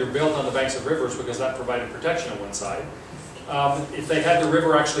frequently are built on the banks of rivers because that provided protection on one side. If they had the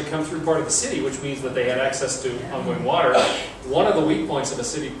river actually come through part of the city, which means that they had access to ongoing water, one of the weak points of a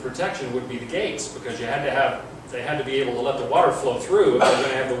city protection would be the gates, because they had to be able to let the water flow through if they're going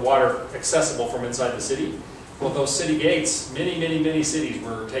to have the water accessible from inside the city. Well, those city gates, many cities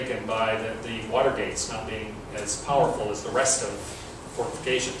were taken by the water gates not being as powerful as the rest of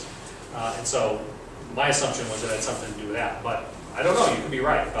fortifications. And so my assumption was that it had something to do with that. But I don't know. You could be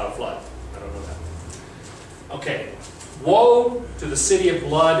right about a flood. I don't know that. Okay. Woe to the city of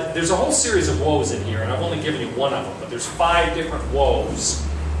blood. There's a whole series of woes in here, and I've only given you one of them, but there's 5 different woes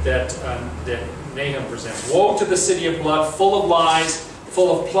that Nahum presents. Woe to the city of blood, full of lies,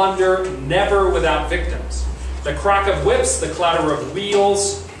 full of plunder, never without victims. The crack of whips, the clatter of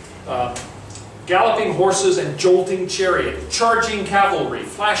wheels, galloping horses and jolting chariot, charging cavalry,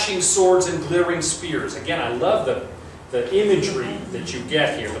 flashing swords and glittering spears. Again, I love the imagery that you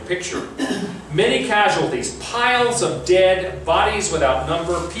get here, the picture. Many casualties, piles of dead, bodies without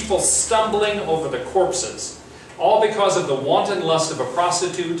number, people stumbling over the corpses, all because of the wanton lust of a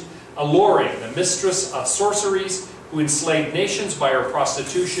prostitute, alluring the mistress of sorceries, who enslaved nations by her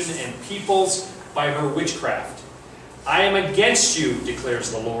prostitution and peoples by her witchcraft. I am against you, declares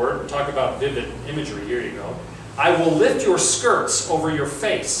the Lord. Talk about vivid imagery, here you go. I will lift your skirts over your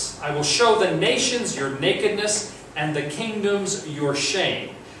face. I will show the nations your nakedness and the kingdoms your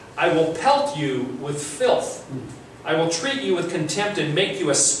shame. I will pelt you with filth. I will treat you with contempt and make you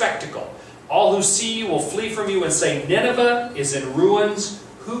a spectacle. All who see you will flee from you and say, Nineveh is in ruins.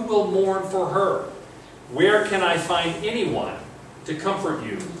 Who will mourn for her? Where can I find anyone to comfort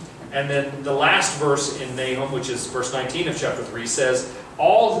you? And then the last verse in Nahum, which is verse 19 of chapter 3, says,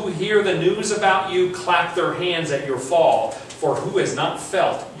 all who hear the news about you clap their hands at your fall, for who has not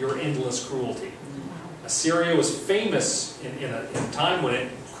felt your endless cruelty? Assyria was famous in a time when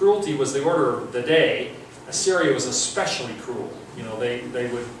cruelty was the order of the day. Assyria was especially cruel. You know, they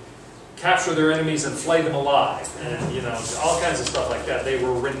would capture their enemies and flay them alive, and you know, all kinds of stuff like that. They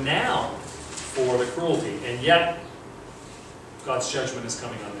were renowned for the cruelty, and yet God's judgment is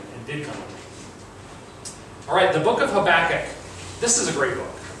coming on them, and did come on them. All right, the book of Habakkuk. This is a great book.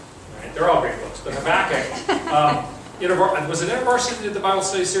 All right, they're all great books, but Habakkuk. Was it InterVarsity did the Bible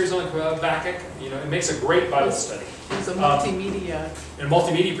study series on Habakkuk? You know, it makes a great Bible study. It's a multimedia. A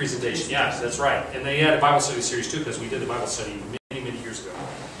multimedia presentation, yes, that's right. And they had a Bible study series too, because we did the Bible study many, many years ago.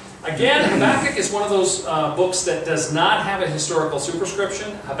 Again, Habakkuk is one of those books that does not have a historical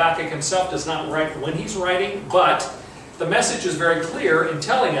superscription. Habakkuk himself does not write when he's writing, but the message is very clear in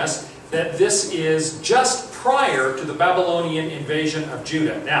telling us that this is just prior to the Babylonian invasion of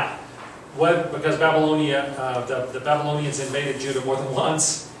Judah. Now, because Babylonia, the Babylonians invaded Judah more than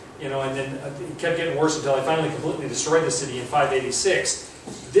once, you know, and then it kept getting worse until they finally completely destroyed the city in 586.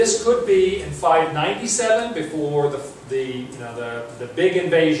 This could be in 597 before the big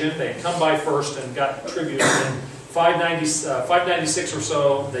invasion. They had come by first and got tribute. And 596 or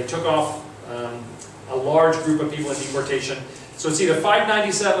so, they took off a large group of people in deportation. So it's either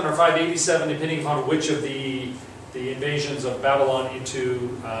 597 or 587, depending upon which of the invasions of Babylon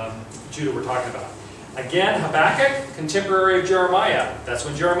into Judah we're talking about. Again, Habakkuk, contemporary of Jeremiah. That's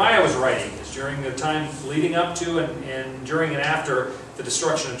when Jeremiah was writing. It's during the time leading up to and during and after the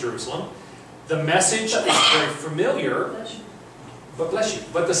destruction of Jerusalem. The message is very familiar, but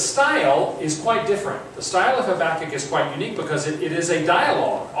the style is quite different. The style of Habakkuk is quite unique because it is a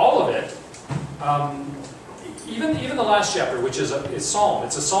dialogue. All of it, even the last chapter, which is psalm.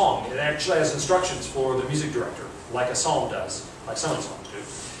 It's a song. It actually has instructions for the music director, like a psalm does, like some of the songs do.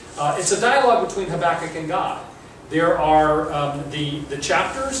 It's a dialogue between Habakkuk and God. There are the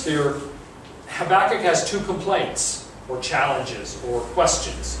chapters. Habakkuk has two complaints, or challenges, or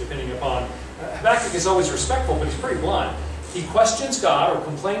questions, depending upon. Habakkuk is always respectful, but he's pretty blunt. He questions God or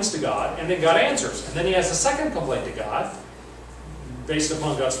complains to God, and then God answers. And then he has a second complaint to God, based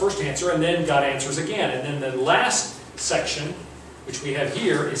upon God's first answer, and then God answers again. And then the last section, which we have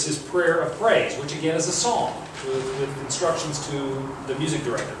here, is his prayer of praise, which again is a psalm with instructions to the music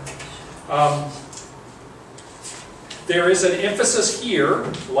director. There is an emphasis here,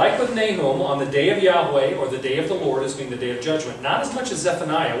 like with Nahum, on the day of Yahweh, or the day of the Lord as being the day of judgment. Not as much as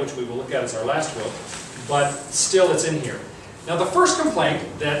Zephaniah, which we will look at as our last book, but still it's in here. Now the first complaint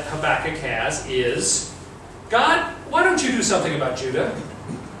that Habakkuk has is, God, why don't you do something about Judah?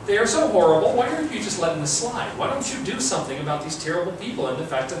 They are so horrible. Why aren't you just letting this slide? Why don't you do something about these terrible people and the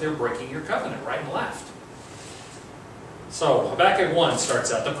fact that they're breaking your covenant right and left? So Habakkuk 1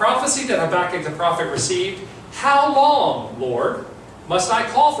 starts out. The prophecy that Habakkuk the prophet received, how long, Lord, must I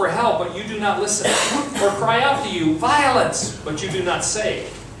call for help, but you do not listen? Or cry out to you, violence, but you do not save?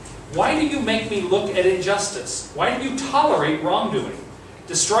 Why do you make me look at injustice? Why do you tolerate wrongdoing?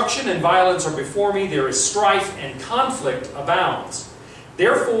 Destruction and violence are before me. There is strife and conflict abounds.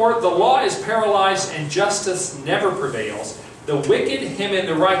 Therefore, the law is paralyzed and justice never prevails. The wicked hem in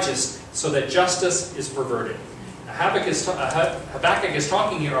the righteous, so that justice is perverted. Habakkuk is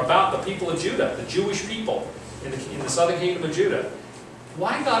talking here about the people of Judah, the Jewish people in the southern kingdom of Judah.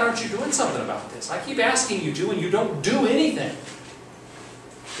 Why, God, aren't you doing something about this? I keep asking you to, and you don't do anything.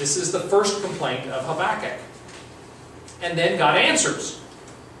 This is the first complaint of Habakkuk. And then God answers.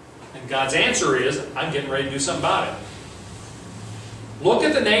 And God's answer is, I'm getting ready to do something about it. Look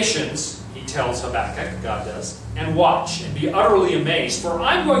at the nations, he tells Habakkuk, God does, and watch and be utterly amazed, for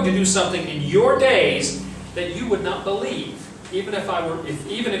I'm going to do something in your days that you would not believe, even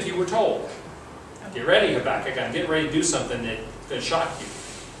if you were told. Get ready, Habakkuk, I'm getting ready to do something that's going to shock you.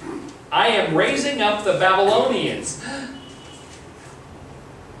 I am raising up the Babylonians,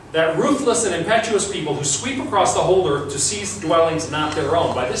 that ruthless and impetuous people who sweep across the whole earth to seize dwellings not their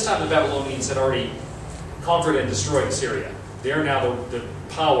own. By this time the Babylonians had already conquered and destroyed Assyria. They are now the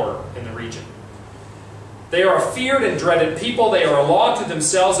power in the region. They are a feared and dreaded people. They are a law to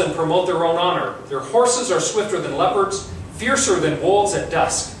themselves and promote their own honor. Their horses are swifter than leopards, fiercer than wolves at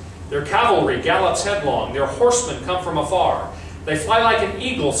dusk. Their cavalry gallops headlong. Their horsemen come from afar. They fly like an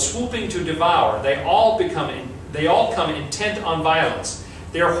eagle swooping to devour. They all come intent on violence.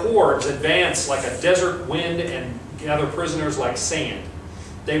 Their hordes advance like a desert wind and gather prisoners like sand.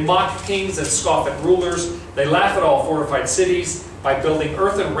 They mock kings and scoff at rulers. They laugh at all fortified cities. By building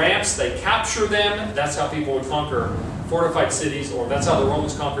earthen ramps, they capture them. That's how people would conquer fortified cities, or that's how the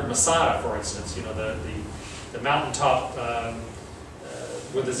Romans conquered Masada, for instance. You know, the mountaintop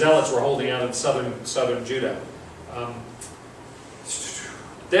where the Zealots were holding out in southern Judah.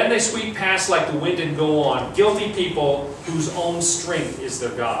 Then they sweep past like the wind and go on. Guilty people whose own strength is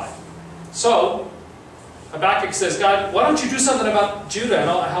their God. So, Habakkuk says, God, why don't you do something about Judah and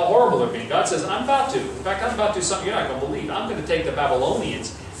how horrible they're being? God says, I'm about to. In fact, I'm about to do something you're not going to believe. I'm going to take the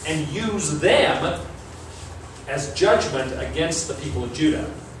Babylonians and use them as judgment against the people of Judah.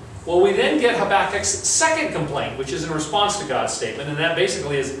 Well, we then get Habakkuk's second complaint, which is in response to God's statement, and that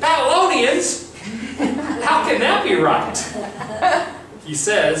basically is, Babylonians? How can that be right? He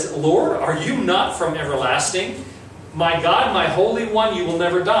says, Lord, are you not from everlasting? My God, my Holy One, you will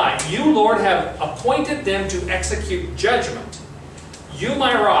never die. You, Lord, have appointed them to execute judgment. You,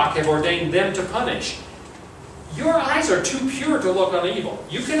 my rock, have ordained them to punish. Your eyes are too pure to look on evil.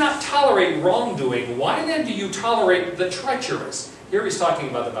 You cannot tolerate wrongdoing. Why then do you tolerate the treacherous? Here he's talking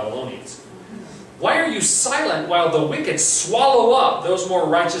about the Babylonians. Why are you silent while the wicked swallow up those more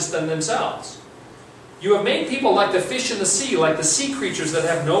righteous than themselves? You have made people like the fish in the sea, like the sea creatures that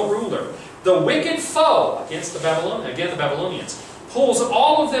have no ruler. The wicked foe, again the Babylonians, pulls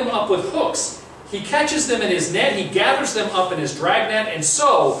all of them up with hooks. He catches them in his net, he gathers them up in his dragnet, and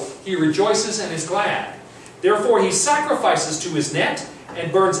so he rejoices and is glad. Therefore he sacrifices to his net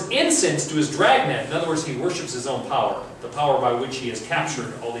and burns incense to his dragnet. In other words, he worships his own power, the power by which he has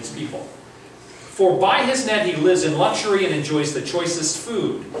captured all these people. For by his net he lives in luxury and enjoys the choicest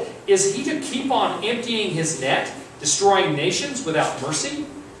food. Is he to keep on emptying his net, destroying nations without mercy?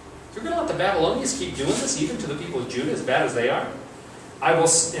 You're going to let the Babylonians keep doing this, even to the people of Judah, as bad as they are? I will,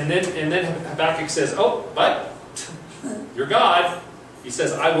 and then Habakkuk says, oh, but you're God. He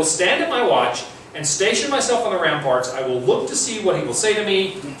says, I will stand at my watch and station myself on the ramparts. I will look to see what he will say to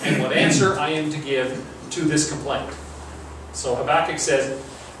me and what answer I am to give to this complaint. So Habakkuk says,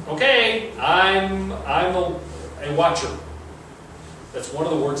 okay, I'm a watcher. That's one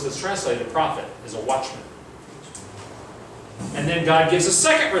of the words that's translated prophet, is a watchman. And then God gives a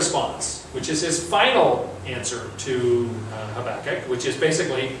second response, which is his final answer to Habakkuk, which is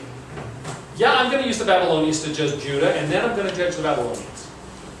basically, yeah, I'm going to use the Babylonians to judge Judah, and then I'm going to judge the Babylonians.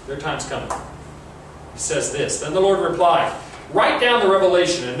 Their time's coming. He says this, then the Lord replied, write down the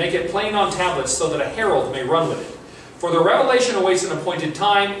revelation and make it plain on tablets so that a herald may run with it. For the revelation awaits an appointed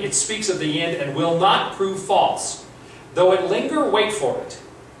time, it speaks of the end and will not prove false. Though it linger, wait for it.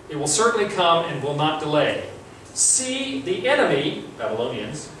 It will certainly come and will not delay. See, the enemy,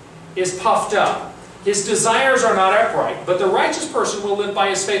 Babylonians, is puffed up. His desires are not upright, but the righteous person will live by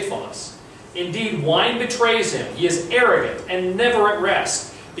his faithfulness. Indeed, wine betrays him. He is arrogant and never at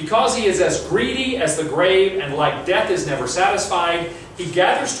rest. Because he is as greedy as the grave, and like death is never satisfied, he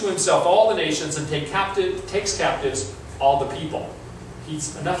gathers to himself all the nations and takes captives all the people.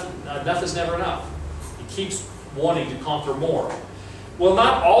 Enough is never enough. He keeps wanting to conquer more. Will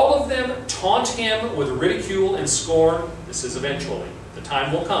not all of them taunt him with ridicule and scorn? This is eventually. The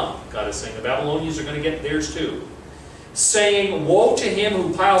time will come. God is saying the Babylonians are going to get theirs too. Saying, woe to him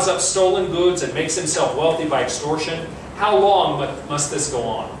who piles up stolen goods and makes himself wealthy by extortion. How long must this go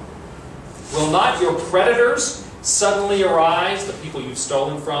on? Will not your creditors suddenly arise, the people you've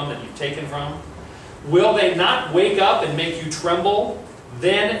stolen from, that you've taken from? Will they not wake up and make you tremble?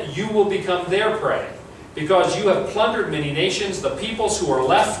 Then you will become their prey. Because you have plundered many nations, the peoples who are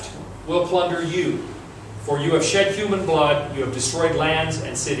left will plunder you. For you have shed human blood, you have destroyed lands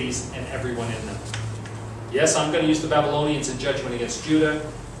and cities and everyone in them. Yes, I'm going to use the Babylonians in judgment against Judah,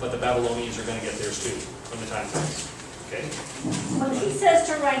 but the Babylonians are going to get theirs too when the time comes. Okay? When he says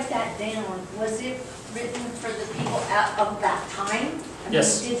to write that down, was it written for the people out of that time?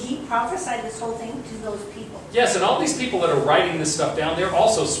 Yes. Did he prophesy this whole thing to those people? Yes, and all these people that are writing this stuff down, they're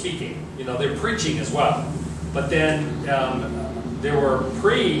also speaking. You know, they're preaching as well. But then there were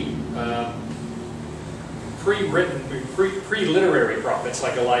pre-literary prophets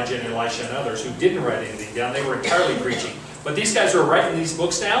like Elijah and Elisha and others who didn't write anything down. They were entirely preaching. But these guys who are writing these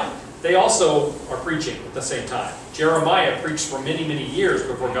books down, they also are preaching at the same time. Jeremiah preached for many, many years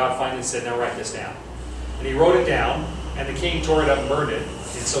before God finally said, now write this down. And he wrote it down, and the king tore it up and burned it,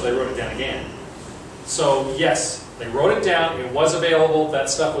 and so they wrote it down again. So yes, they wrote it down, it was available, that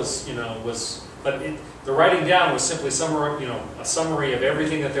stuff was, you know, was But the writing down was simply a summary of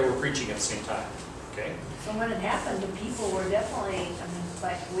everything that they were preaching at the same time. Okay? So when it happened, the people were definitely,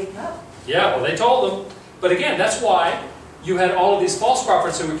 like, wake up. Yeah, well, they told them. But again, that's why you had all of these false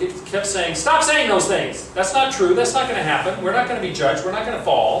prophets who kept saying, stop saying those things. That's not true. That's not going to happen. We're not going to be judged. We're not going to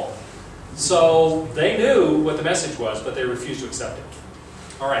fall. So they knew what the message was, but they refused to accept it.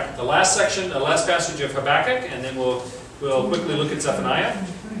 All right, the last section, the last passage of Habakkuk, and then we'll quickly look at Zephaniah.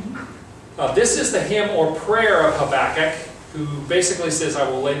 This is the hymn or prayer of Habakkuk, who basically says, I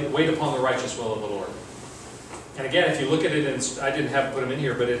will wait upon the righteous will of the Lord. And again, if you look at it, I didn't have to put them in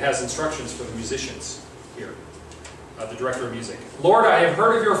here, but it has instructions for the musicians here. The director of music. Lord, I have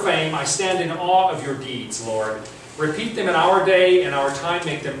heard of your fame. I stand in awe of your deeds, Lord. Repeat them in our day and our time.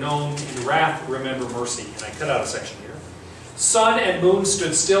 Make them known. In wrath, remember mercy. And I cut out a section here. Sun and moon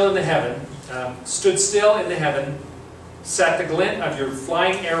stood still in the heaven. Sat the glint of your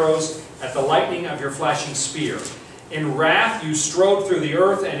flying arrows at the lightning of your flashing spear. In wrath you strode through the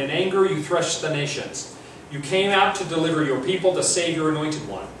earth, and in anger you threshed the nations. You came out to deliver your people, to save your anointed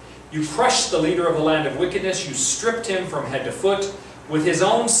one. You crushed the leader of the land of wickedness. You stripped him from head to foot. With his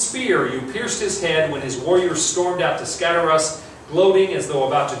own spear you pierced his head when his warriors stormed out to scatter us, gloating as though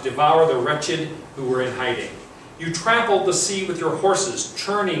about to devour the wretched who were in hiding. You trampled the sea with your horses,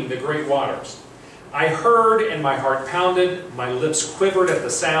 churning the great waters. I heard and my heart pounded, my lips quivered at the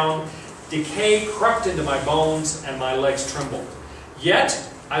sound. Decay crept into my bones and my legs trembled. Yet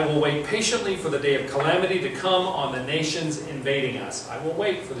I will wait patiently for the day of calamity to come on the nations invading us. I will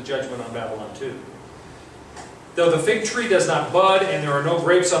wait for the judgment on Babylon too. Though the fig tree does not bud and there are no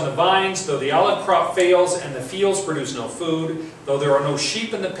grapes on the vines, though the olive crop fails and the fields produce no food, though there are no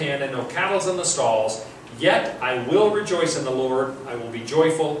sheep in the pen and no cattle in the stalls, yet I will rejoice in the Lord. I will be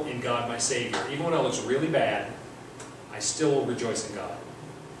joyful in God my Savior. Even when it looks really bad, I still will rejoice in God.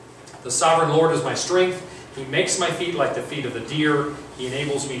 The sovereign Lord is my strength. He makes my feet like the feet of the deer. He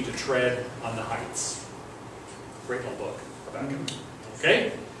enables me to tread on the heights. Great little book.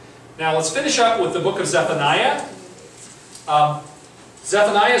 Okay? Now let's finish up with the book of Zephaniah.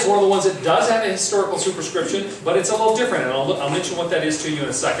 Zephaniah is one of the ones that does have a historical superscription, but it's a little different, and I'll mention what that is to you in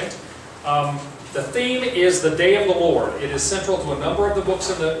a second. The theme is the day of the Lord. It is central to a number of the books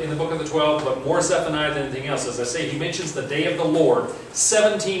in the book of the 12, but more Zephaniah than anything else. As I say, he mentions the day of the Lord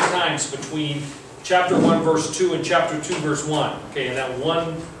 17 times between chapter 1 verse 2 and chapter 2 verse 1. Okay, in that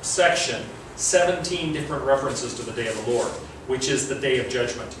one section, 17 different references to the day of the Lord, which is the day of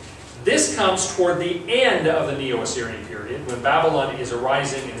judgment. This comes toward the end of the Neo-Assyrian period, when Babylon is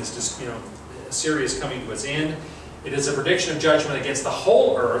arising and is just, Assyria is coming to its end. It is a prediction of judgment against the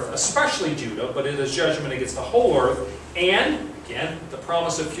whole earth, especially Judah, but it is judgment against the whole earth, and, again, the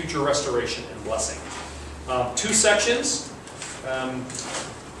promise of future restoration and blessing. Two sections.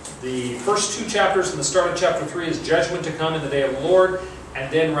 The first two chapters and the start of chapter 3 is judgment to come in the day of the Lord,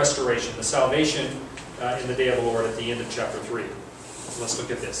 and then restoration, the salvation in the day of the Lord at the end of chapter 3. Let's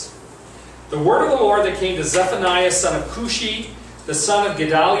look at this. The word of the Lord that came to Zephaniah, son of Cushi, the son of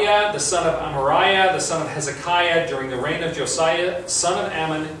Gedaliah, the son of Amariah, the son of Hezekiah, during the reign of Josiah, son of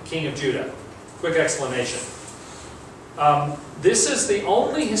Ammon, king of Judah. Quick explanation. This is the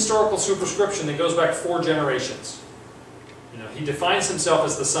only historical superscription that goes back 4 generations. He defines himself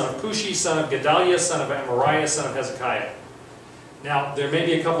as the son of Cushi, son of Gedaliah, son of Amariah, son of Hezekiah. Now, there may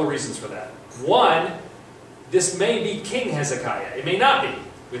be a couple of reasons for that. One, this may be King Hezekiah. It may not be.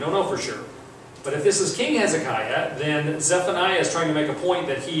 We don't know for sure. But if this is King Hezekiah, then Zephaniah is trying to make a point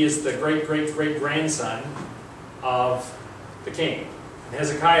that he is the great-great-great-grandson of the king. And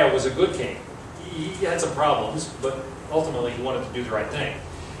Hezekiah was a good king. He had some problems, but ultimately he wanted to do the right thing.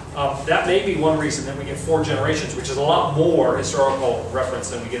 That may be one reason that we get 4 generations, which is a lot more historical reference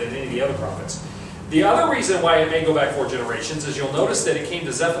than we get in any of the other prophets. The other reason why it may go back 4 generations is you'll notice that it came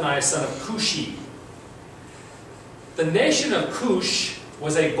to Zephaniah, son of Cushi. The nation of Cush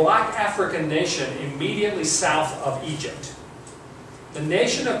was a black African nation immediately south of Egypt. The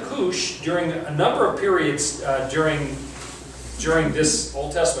nation of Cush, during a number of periods during this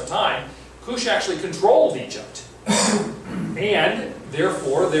Old Testament time, Cush actually controlled Egypt. And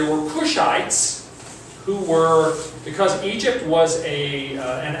therefore there were Cushites who were, because Egypt was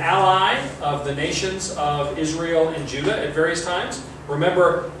an ally of the nations of Israel and Judah at various times.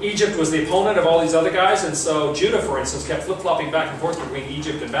 Remember, Egypt was the opponent of all these other guys, and so Judah, for instance, kept flip-flopping back and forth between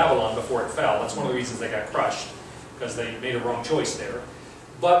Egypt and Babylon before it fell. That's one of the reasons they got crushed, because they made a wrong choice there.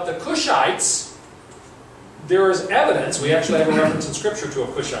 But the Cushites, there is evidence, we actually have a reference in Scripture to a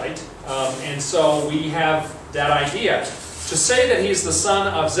Cushite, and so we have that idea. To say that he's the son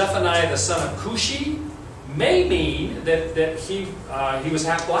of Zephaniah, the son of Cushi, may mean that he was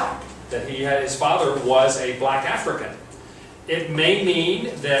half black. that his father was a black African. It may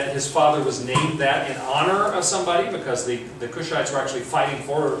mean that his father was named that in honor of somebody because the Cushites were actually fighting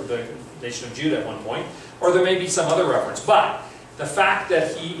for the nation of Judah at one point, or there may be some other reference. But the fact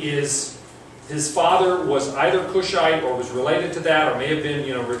that his father was either Cushite or was related to that, or may have been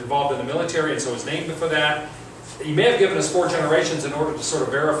involved in the military and so was named for that, he may have given us 4 generations in order to sort of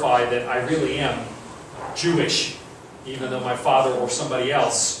verify that I really am Jewish, even though my father or somebody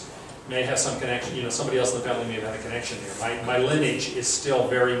else may have some connection, somebody else in the family may have had a connection there. My lineage is still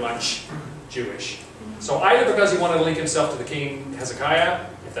very much Jewish. So either because he wanted to link himself to the king Hezekiah,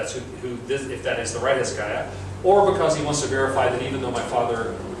 if that is the right Hezekiah, or because he wants to verify that even though my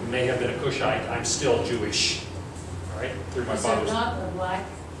father may have been a Cushite, I'm still Jewish. All right? Through my father's. Is there not a black,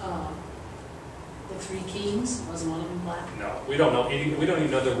 the 3 kings? Wasn't one of them black? No, we don't know. We don't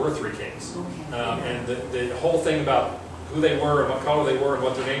even know there were 3 kings. Okay. And the whole thing about who they were and what color they were and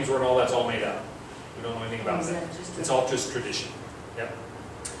what their names were and all that's all made up. We don't know anything about that. It's all just tradition. Yep.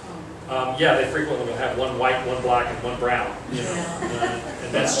 Yeah, they frequently will have 1 white, 1 black, and 1 brown.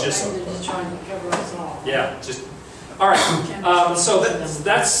 And that's just. They're just trying to cover us all. Yeah, just. All right. So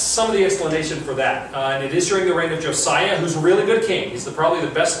that's some of the explanation for that. And it is during the reign of Josiah, who's a really good king. He's probably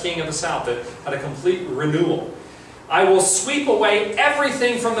the best king of the south that had a complete renewal. I will sweep away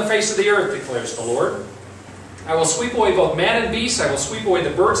everything from the face of the earth, declares the Lord. I will sweep away both man and beast. I will sweep away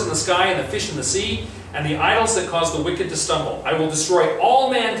the birds in the sky and the fish in the sea, and the idols that cause the wicked to stumble. I will destroy all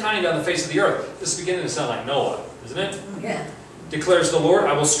mankind on the face of the earth. This is beginning to sound like Noah, isn't it? Yeah. Declares the Lord.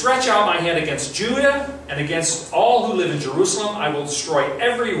 I will stretch out my hand against Judah and against all who live in Jerusalem. I will destroy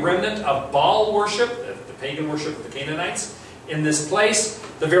every remnant of Baal worship, the pagan worship of the Canaanites, in this place.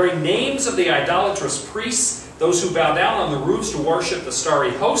 The very names of the idolatrous priests, those who bow down on the roofs to worship the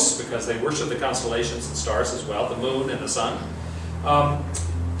starry hosts, because they worship the constellations and stars as well, the moon and the sun.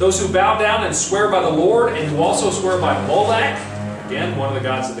 Those who bow down and swear by the Lord, and who also swear by Molech, again, one of the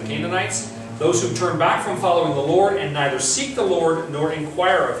gods of the Canaanites. Those who turn back from following the Lord, and neither seek the Lord nor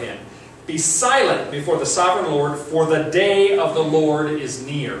inquire of Him. Be silent before the sovereign Lord, for the day of the Lord is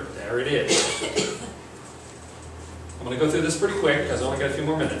near. There it is. I'm going to go through this pretty quick, because I only got a few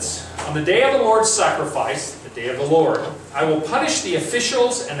more minutes. On the day of the Lord's sacrifice, the day of the Lord, I will punish the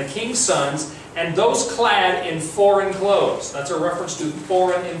officials and the king's sons, and those clad in foreign clothes. That's a reference to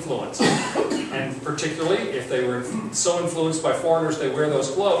foreign influence. And particularly, if they were so influenced by foreigners they wear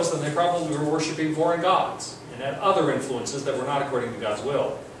those clothes, then they probably were worshiping foreign gods and had other influences that were not according to God's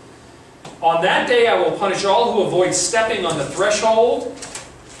will. On that day I will punish all who avoid stepping on the threshold.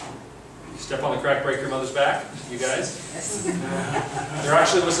 Step on the crack, break your mother's back, you guys. There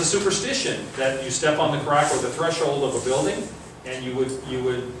actually was a superstition that you step on the crack or the threshold of a building, and it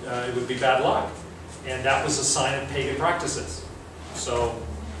would be bad luck, and that was a sign of pagan practices. So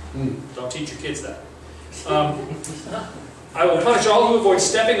don't teach your kids that. I will punish all who avoid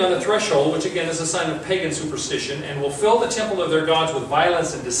stepping on the threshold, which again is a sign of pagan superstition, and will fill the temple of their gods with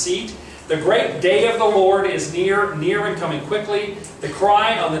violence and deceit. The great day of the Lord is near and coming quickly. The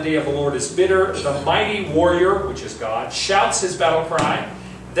cry on the day of the Lord is bitter. The mighty warrior, which is God, shouts his battle cry.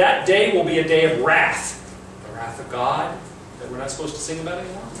 That day will be a day of wrath. The wrath of God that we're not supposed to sing about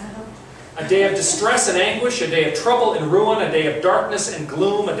anymore. A day of distress and anguish, a day of trouble and ruin, a day of darkness and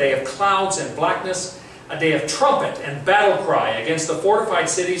gloom, a day of clouds and blackness, a day of trumpet and battle cry against the fortified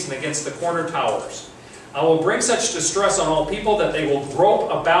cities and against the corner towers. I will bring such distress on all people that they will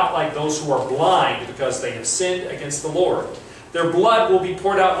grope about like those who are blind because they have sinned against the Lord. Their blood will be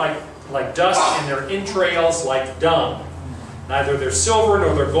poured out like dust and their entrails like dung. Neither their silver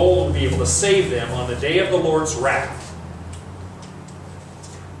nor their gold will be able to save them on the day of the Lord's wrath.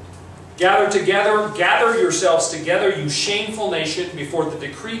 Gather yourselves together, you shameful nation, before the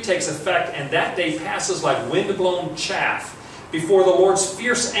decree takes effect, and that day passes like wind-blown chaff. Before the Lord's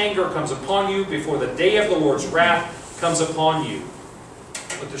fierce anger comes upon you, before the day of the Lord's wrath comes upon you.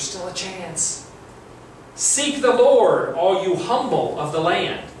 But there's still a chance. Seek the Lord, all you humble of the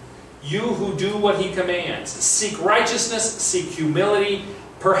land, you who do what He commands. Seek righteousness, seek humility.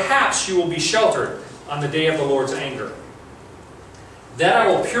 Perhaps you will be sheltered on the day of the Lord's anger. Then I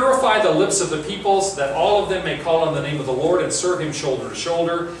will purify the lips of the peoples, that all of them may call on the name of the Lord and serve Him shoulder to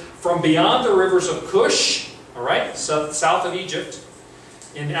shoulder. From beyond the rivers of Cush, all right, south of Egypt,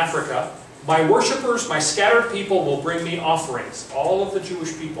 in Africa, my worshippers, my scattered people will bring me offerings, all of the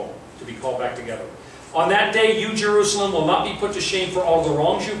Jewish people to be called back together. On that day, you, Jerusalem, will not be put to shame for all the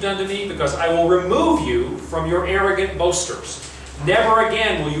wrongs you've done to me, because I will remove you from your arrogant boasters. Never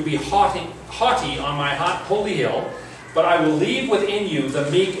again will you be haughty on my holy hill, but I will leave within you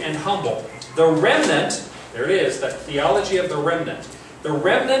the meek and humble. The remnant, there it is, that theology of the remnant. The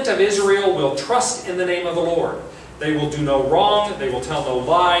remnant of Israel will trust in the name of the Lord. They will do no wrong, they will tell no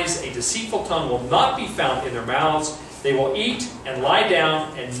lies, a deceitful tongue will not be found in their mouths. They will eat and lie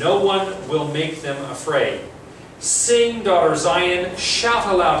down, and no one will make them afraid. Sing, daughter Zion, shout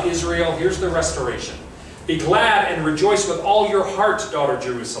aloud, Israel. Here's the restoration. Be glad and rejoice with all your heart, daughter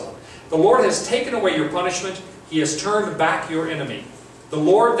Jerusalem. The Lord has taken away your punishment. He has turned back your enemy. The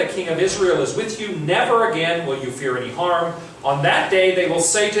Lord, the King of Israel, is with you. Never again will you fear any harm. On that day they will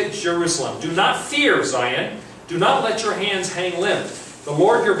say to Jerusalem, do not fear, Zion. Do not let your hands hang limp. The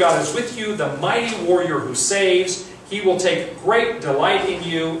Lord your God is with you, the mighty warrior who saves. He will take great delight in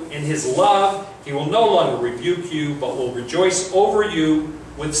you. In His love, He will no longer rebuke you, but will rejoice over you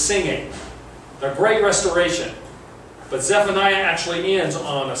with singing. The great restoration. But Zephaniah actually ends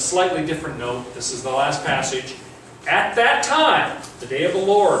on a slightly different note. This is the last passage. At that time, the day of the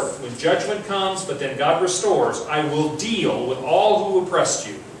Lord, when judgment comes, but then God restores, I will deal with all who oppressed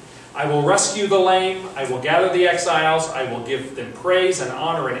you. I will rescue the lame. I will gather the exiles. I will give them praise and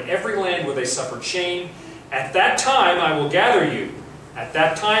honor in every land where they suffered shame. At that time, I will gather you. At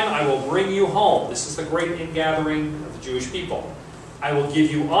that time, I will bring you home. This is the great ingathering of the Jewish people. I will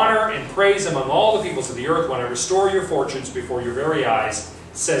give you honor and praise among all the peoples of the earth when I restore your fortunes before your very eyes,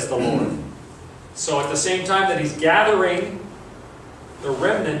 says the Lord. So at the same time that He's gathering the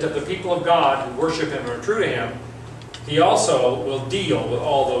remnant of the people of God who worship Him and are true to Him, He also will deal with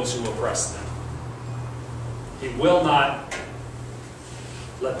all those who oppress them. He will not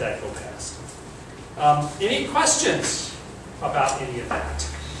let that go past. Any questions about any of that?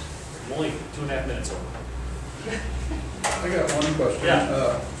 I'm only 2.5 minutes over. I got one question.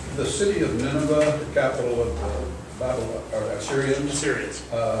 Yeah. The city of Nineveh, the capital of Babylon, or Assyrians,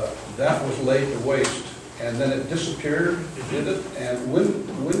 that was laid to waste, and then it disappeared, did it? And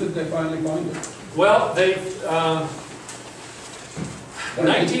when did they finally find it? Well, they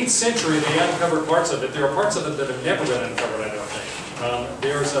 19th century, they uncovered parts of it. There are parts of it that have never been uncovered, I don't think.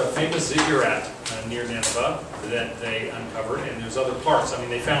 There's a famous ziggurat near Nineveh that they uncovered, and there's other parts. I mean,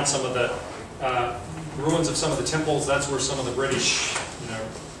 they found some of the ruins of some of the temples. That's where some of the British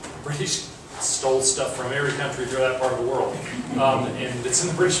stole stuff from every country through that part of the world. And it's in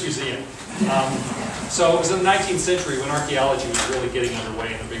the British Museum. So it was in the 19th century when archaeology was really getting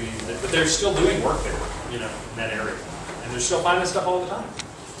underway in the beginning. But they're still doing work there, in that area. And they're still finding stuff all the time.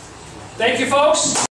 Thank you, folks.